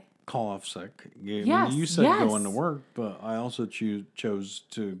you say? Call off sick. You, Yes, you said yes. going to work, but I also chose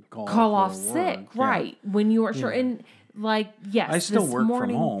to call Off for sick, work. Yeah. right? When you are sure, and like yes, I still this work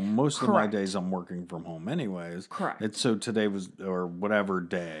morning, from home. Most of my Correct. days I'm working from home anyways. Correct. And so today was, or whatever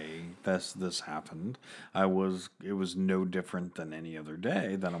day this happened, it was no different than any other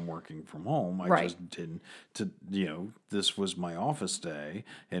day that I'm working from home. I Right. just didn't this was my office day,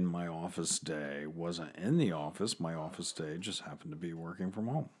 and my office day wasn't in the office. My office day just happened to be working from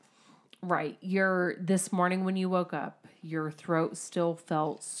home. Right. This morning when you woke up, your throat still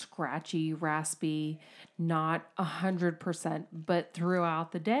felt scratchy, raspy, not 100%, but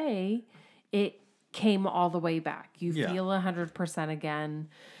throughout the day, it came all the way back. You Yeah. feel 100% again.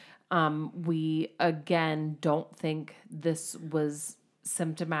 We again don't think this was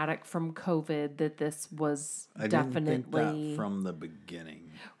symptomatic from COVID, that this was I definitely didn't think that from the beginning.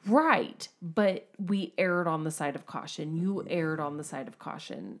 right, but we erred on the side of caution. You erred on the side of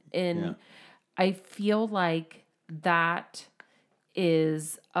caution. And Yeah. I feel like that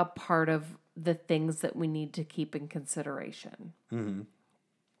is a part of the things that we need to keep in consideration.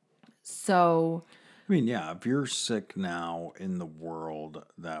 So, I mean, yeah, if you're sick now in the world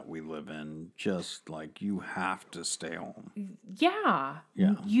that we live in, just like you have to stay home. yeah,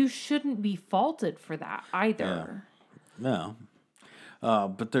 Yeah. you shouldn't be faulted for that either. No.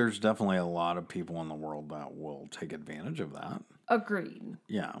 But there's definitely a lot of people in the world that will take advantage of that. Agreed.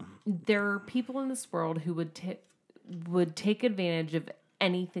 Yeah. There are people in this world who would take advantage of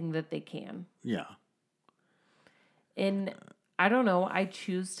anything that they can. Yeah. And I don't know, I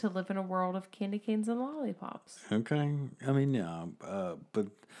choose to live in a world of candy canes and lollipops. Okay. I mean, yeah. But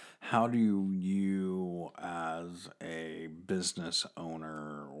how do you, as a business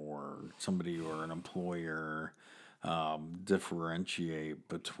owner or somebody or an employer, differentiate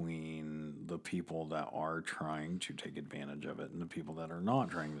between the people that are trying to take advantage of it and the people that are not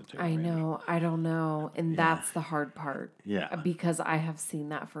trying to take I advantage. know. I don't know. And that's the hard part. Yeah. Because I have seen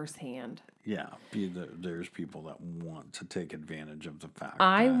that firsthand. Yeah, there's people that want to take advantage of the fact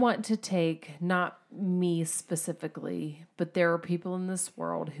I that want to take, not me specifically, but there are people in this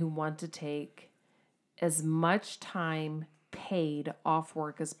world who want to take as much time paid off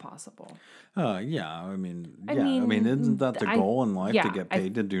work as possible. yeah, I mean, I isn't that the goal in life to yeah, get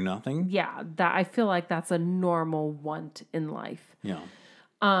paid to do nothing? Yeah, that I feel like that's a normal want in life. Yeah.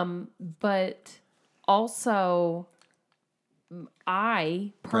 But also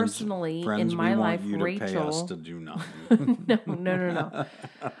I personally Friends, in my we life, want you to pay us Rachel, to do nothing. no.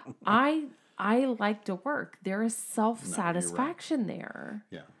 I like to work. There is self-satisfaction there.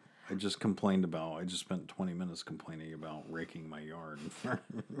 Yeah. I just spent 20 minutes complaining about raking my yard.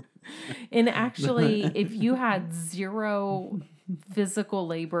 And actually, if you had zero physical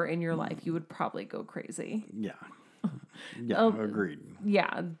labor in your life, you would probably go crazy. Yeah. Yeah, agreed.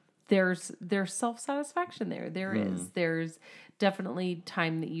 Yeah, there's self-satisfaction there. There is. There's definitely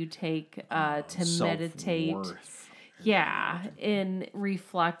time that you take to meditate. Self-worth. Yeah, and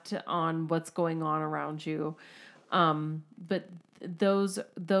reflect on what's going on around you. But those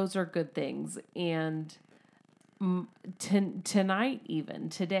are good things. And tonight, even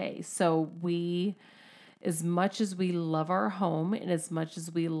today, so we, as much as we love our home and as much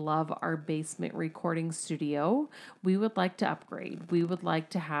as we love our basement recording studio, we would like to upgrade. We would like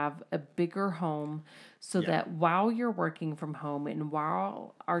to have a bigger home so that while you're working from home and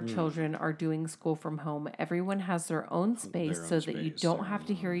while our children are doing school from home, everyone has their own space so that you don't have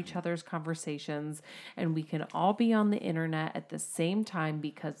to hear each other's conversations and we can all be on the internet at the same time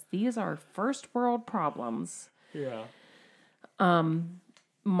because these are first world problems. Yeah.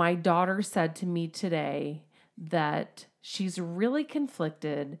 My daughter said to me today that she's really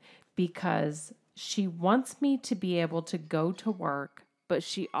conflicted because she wants me to be able to go to work, but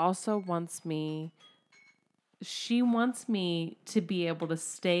she also wants me to be able to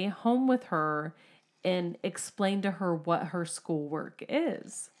stay home with her and explain to her what her schoolwork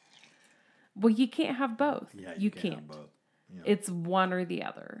is. Well, you can't have both. Yeah, you can't. can't. Have both. Yeah. It's one or the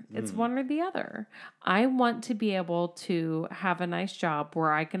other. It's one or the other. I want to be able to have a nice job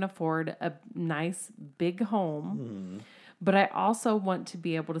where I can afford a nice big home, but I also want to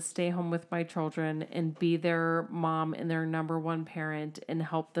be able to stay home with my children and be their mom and their number one parent and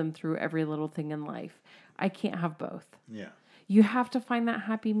help them through every little thing in life. I can't have both. Yeah. You have to find that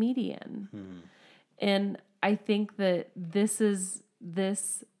happy median. And I think that this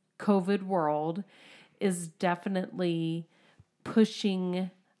COVID world is definitely pushing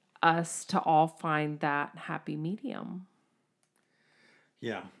us to all find that happy medium.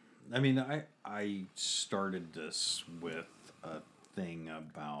 Yeah. I mean, I started this with a thing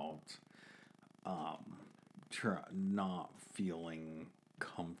about not feeling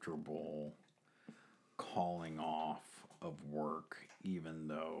comfortable calling off of work even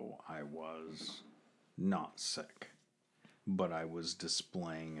though I was not sick, but I was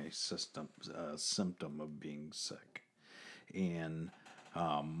displaying a symptom of being sick. And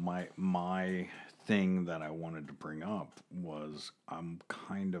my thing that I wanted to bring up was I'm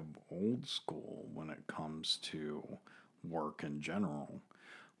kind of old school when it comes to work in general,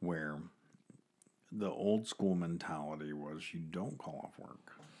 where the old school mentality was you don't call off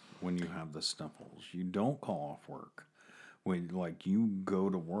work when you have the sniffles. You don't call off work when you go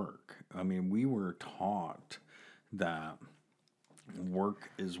to work. I mean, we were taught that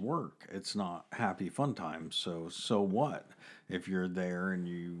work is work. It's not happy fun time. So what if you're there and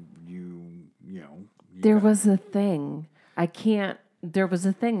you there was a thing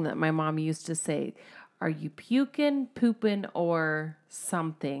that my mom used to say, are you puking, pooping, or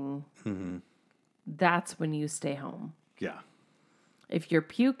something? Mm-hmm. That's when you stay home. Yeah. If you're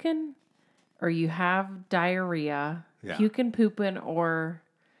puking or you have diarrhea, puking, pooping, or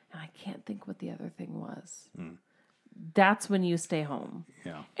I can't think what the other thing was. That's when you stay home.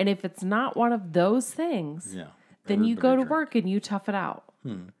 Yeah. And if it's not one of those things, then you go to work and you tough it out.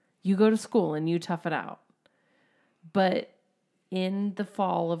 You go to school and you tough it out. But in the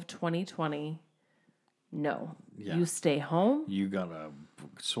fall of 2020, no. Yeah. You stay home. You got a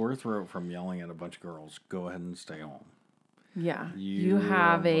sore throat from yelling at a bunch of girls. Go ahead and stay home. Yeah. You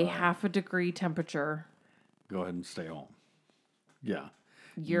have a half a degree temperature. Go ahead and stay home. Yeah.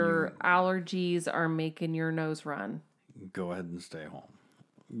 Your allergies are making your nose run. Go ahead and stay home.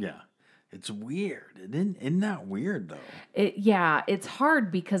 Yeah. It's weird. Isn't that weird, though? It's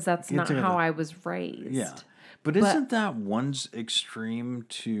hard because that's not how I was raised. Yeah. But isn't that one's extreme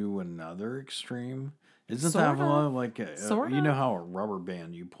to another extreme? Isn't Sort that of. like Sort you know of. how a rubber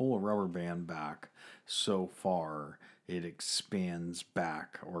band, you pull a rubber band back so far it expands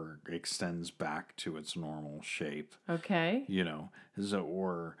back or extends back to its normal shape, Okay. you know,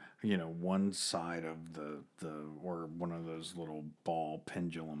 or one side of the or one of those little ball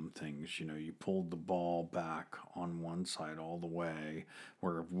pendulum things, you pulled the ball back on one side all the way,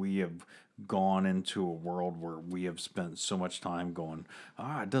 where we have gone into a world where we have spent so much time going,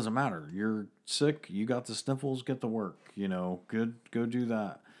 it doesn't matter, you're sick, you got the sniffles, get to work, good, go do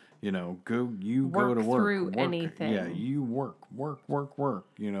that. You go to Work work, through yeah, anything. you work,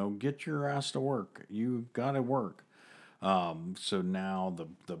 get your ass to work, you gotta work. So now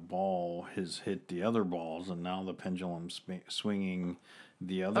the ball has hit the other balls, and now the pendulum's swinging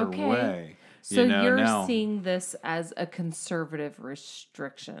the other Okay. way. So you're Now, seeing this as a conservative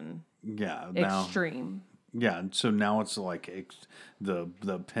restriction. yeah, now, Extreme. yeah. And so now it's like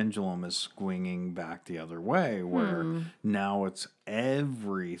the pendulum is swinging back the other way, where now it's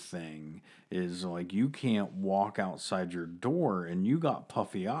everything is like you can't walk outside your door and you got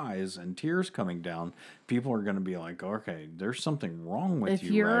puffy eyes and tears coming down. People are going to be like, okay, there's something wrong with If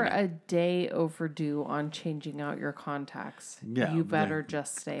you, you're Red. a day overdue on changing out your contacts, Yeah, you better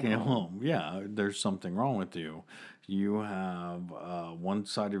just stay get home. home. Yeah, there's something wrong with you. You have one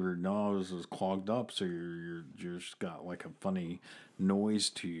side of your nose is clogged up, so you're just got like a funny noise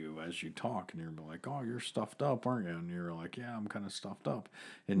to you as you talk, and you're like, "Oh, you're stuffed up, aren't you?" And you're like, "Yeah, I'm kind of stuffed up,"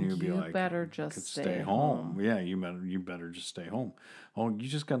 and you'd be You like, better "You could just stay stay home." home. Yeah, you better just stay home. Oh, you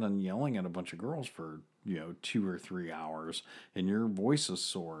just got done yelling at a bunch of girls for 2 or 3 hours, and your voice is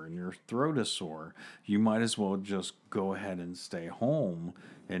sore and your throat is sore. You might as well just go ahead and stay home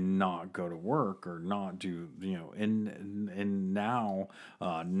and not go to work or not do and now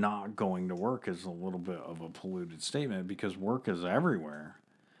not going to work is a little bit of a polluted statement because work is everywhere.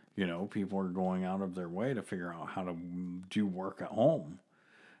 People are going out of their way to figure out how to do work at home,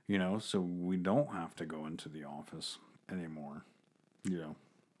 so we don't have to go into the office anymore, you know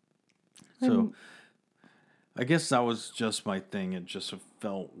so And I guess that was just my thing. It just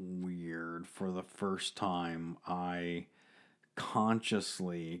felt weird for the first time I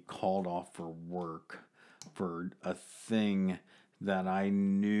consciously called off for work for a thing that I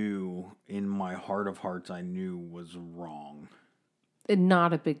knew in my heart of hearts I knew was wrong.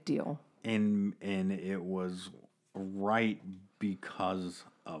 not a big deal. And it was right because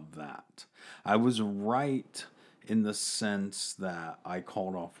of that. I was right in the sense that I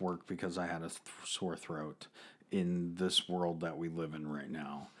called off work because I had a sore throat in this world that we live in right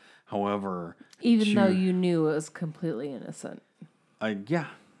now. However, Even though to you knew it was completely innocent. yeah,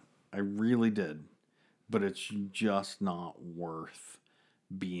 I really did, but it's just not worth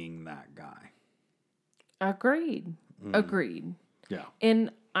being that guy. Agreed. Agreed. Yeah.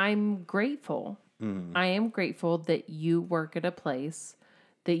 And I'm grateful. I am grateful that you work at a place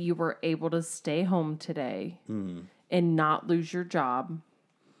that you were able to stay home today and not lose your job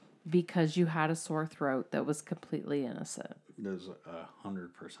because you had a sore throat that was completely innocent. There's 100%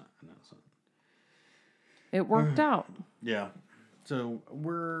 innocent. It worked out. Yeah. So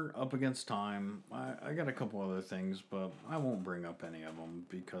we're up against time. I got a couple other things, but I won't bring up any of them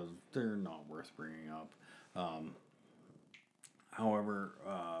because they're not worth bringing up. However,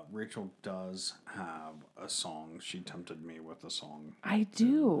 Rachel does have a song. She tempted me with a song. I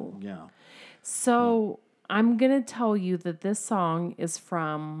do. Yeah. So I'm going to tell you that this song is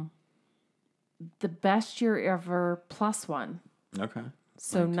from the Best Year Ever plus one. Okay.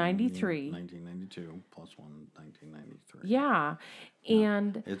 So 93. 1992 plus one, 1993. Yeah.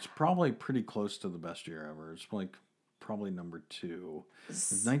 And It's probably pretty close to the best year ever. It's like probably number 2.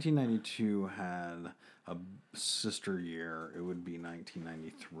 If 1992 had a sister year, it would be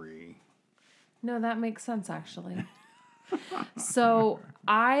 1993. no, that makes sense actually. So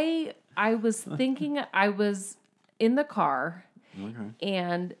I was thinking, I was in the car Okay.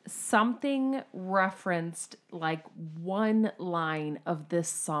 and something referenced like one line of this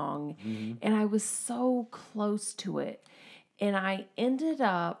song and I was so close to it. And I ended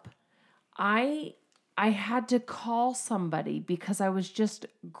up I had to call somebody because I was just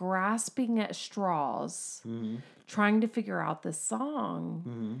grasping at straws trying to figure out this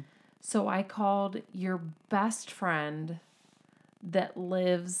song. So I called your best friend that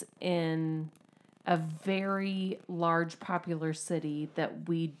lives in a very large popular city that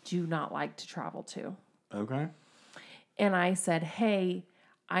we do not like to travel to. Okay. And I said, "Hey,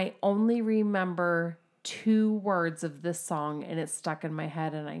 I only remember 2 words of this song and it's stuck in my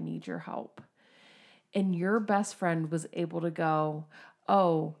head and I need your help." And your best friend was able to go,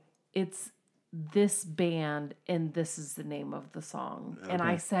 "Oh, it's this band, and this is the name of the song. Okay. And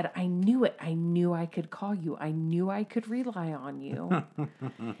I said, I knew it. I knew I could call you. I knew I could rely on you.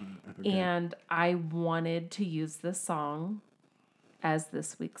 Okay. And I wanted to use this song as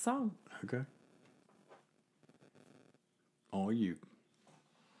this week's song. Okay. All you.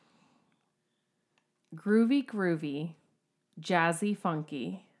 Groovy, groovy, jazzy,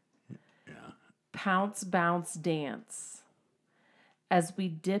 funky. Yeah. Pounce, bounce, dance. As we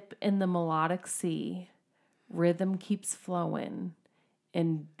dip in the melodic sea, rhythm keeps flowing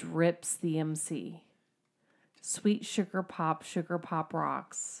and drips the MC. Sweet sugar pop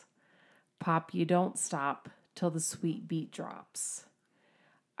rocks. Pop, you don't stop till the sweet beat drops.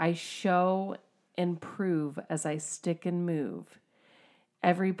 I show and prove as I stick and move.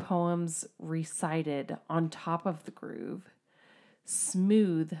 Every poem's recited on top of the groove.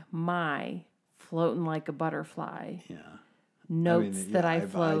 Smooth, my, floating like a butterfly. Yeah. Notes that I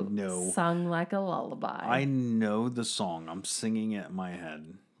float, sung like a lullaby. I know the song. I'm singing it in my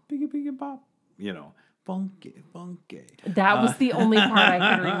head. Biggie, biggie, bop. You know, funky, funky. That was the only part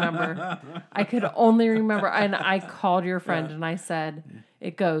I could remember. I could only remember. And I called your friend and I said,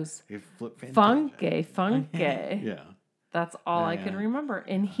 it goes, funky, funky. Yeah. That's all I could remember.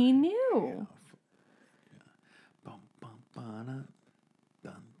 And he knew.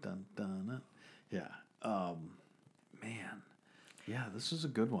 Yeah. Man. Yeah, this is a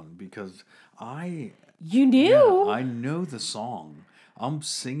good one because You knew? Yeah, I know the song. I'm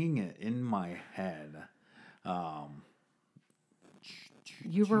singing it in my head.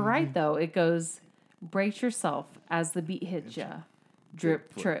 You were right, though. It goes, brace yourself as the beat hits ya.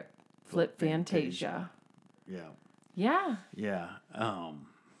 Drip, trip, flip, fantasia. Yeah. Yeah. Yeah.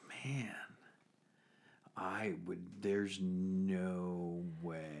 Man. There's no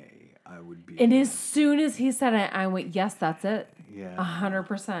way I would be. And as soon as he said it, I went, yes, that's it. Yeah.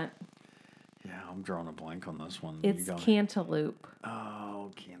 100%. Yeah, I'm drawing a blank on this one. It's Cantaloupe.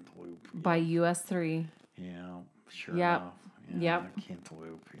 Oh, Cantaloupe. Yeah. By US3. Yeah, sure enough. Yeah,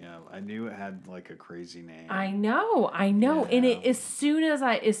 Cantaloupe. Yeah, I knew it had like a crazy name. I know. Yeah. And as soon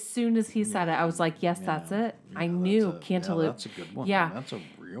as he said it, I was like, yes, that's it. Yeah, I knew Cantaloupe. Yeah, that's a good one. Yeah. That's a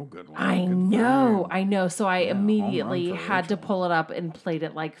real good one. I know. So I immediately had to pull it up and played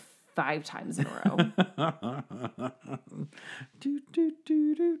it like 5 times in a row. Do, do,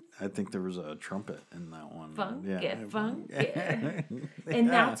 do, do. I think there was a trumpet in that one. Funky. And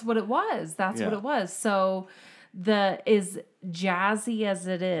that's what it was. That's what it was. So as jazzy as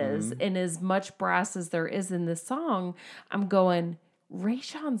it is, and as much brass as there is in this song, I'm going,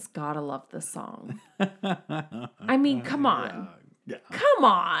 Rayshawn's gotta love this song. I mean, come on. Yeah. Come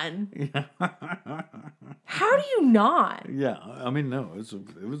on. How do you not? Yeah, I mean, no,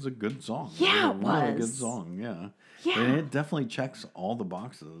 it was a good song. Yeah, it was. Really good song, yeah. Yeah. And it definitely checks all the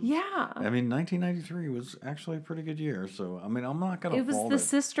boxes. Yeah. I mean, 1993 was actually a pretty good year, so, I mean, I'm not going to fault it. It was the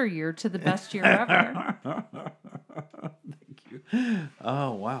sister year to the best year ever. Thank you.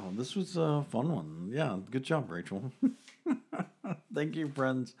 Oh, wow. This was a fun one. Yeah, good job, Rachel. Thank you,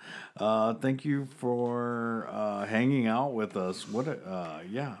 friends. Thank you for hanging out with us. What a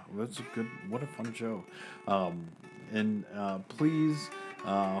fun show. And please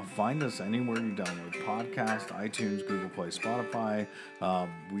find us anywhere you download podcast, iTunes, Google Play, Spotify.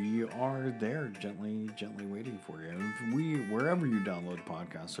 We are there, gently waiting for you. And wherever you download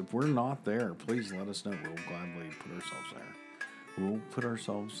podcasts, if we're not there, please let us know. We'll gladly put ourselves there. We'll put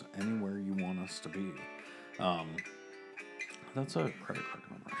ourselves anywhere you want us to be. That's a credit card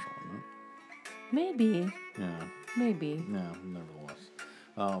commercial, isn't it? Maybe. Yeah. Maybe. Yeah, nevertheless.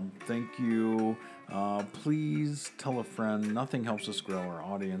 Thank you. Please tell a friend. Nothing helps us grow our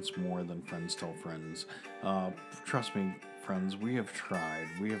audience more than friends tell friends. Trust me, friends, we have tried.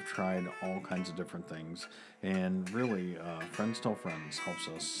 We have tried all kinds of different things. And really, friends tell friends helps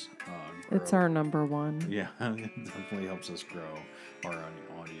us grow. It's our number one. Yeah, it definitely helps us grow our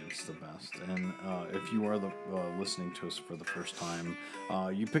audience the best. And if you are listening to us for the first time,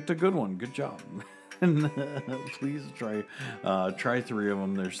 you picked a good one. Good job. And please try 3 of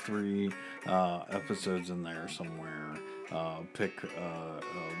them. There's 3 episodes in there somewhere. Pick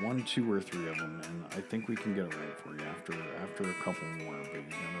 1, 2, or 3 of them, and I think we can get it right for you after a couple more. But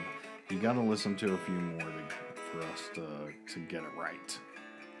you gotta listen to a few more for us to get it right.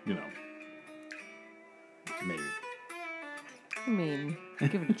 You know, maybe. I mean,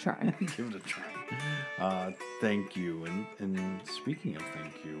 give it a try. Give it a try. Thank you. And speaking of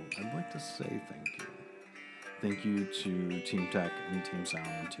thank you, I'd like to say thank you. Thank you to Team Tech and Team Sound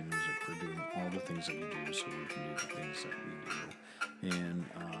and Team Music for doing all the things that you do so we can do the things that we do. And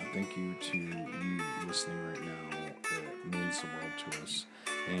thank you to you listening right now. It means the world to us.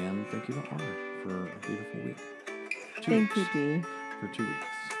 And thank you to R for a beautiful week. Thank you, Dee. For 2 weeks.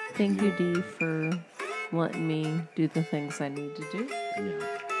 Thank you, Dee, for letting me do the things I need to do. Yeah.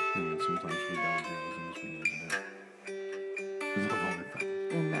 And sometimes we don't do the things we need to do. It's a whole thing.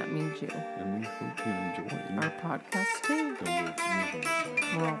 And that means you. And we hope you enjoy our podcast too. Don't do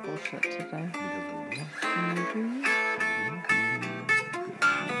anything. We're all bullshit today. Because we're black. And you do you.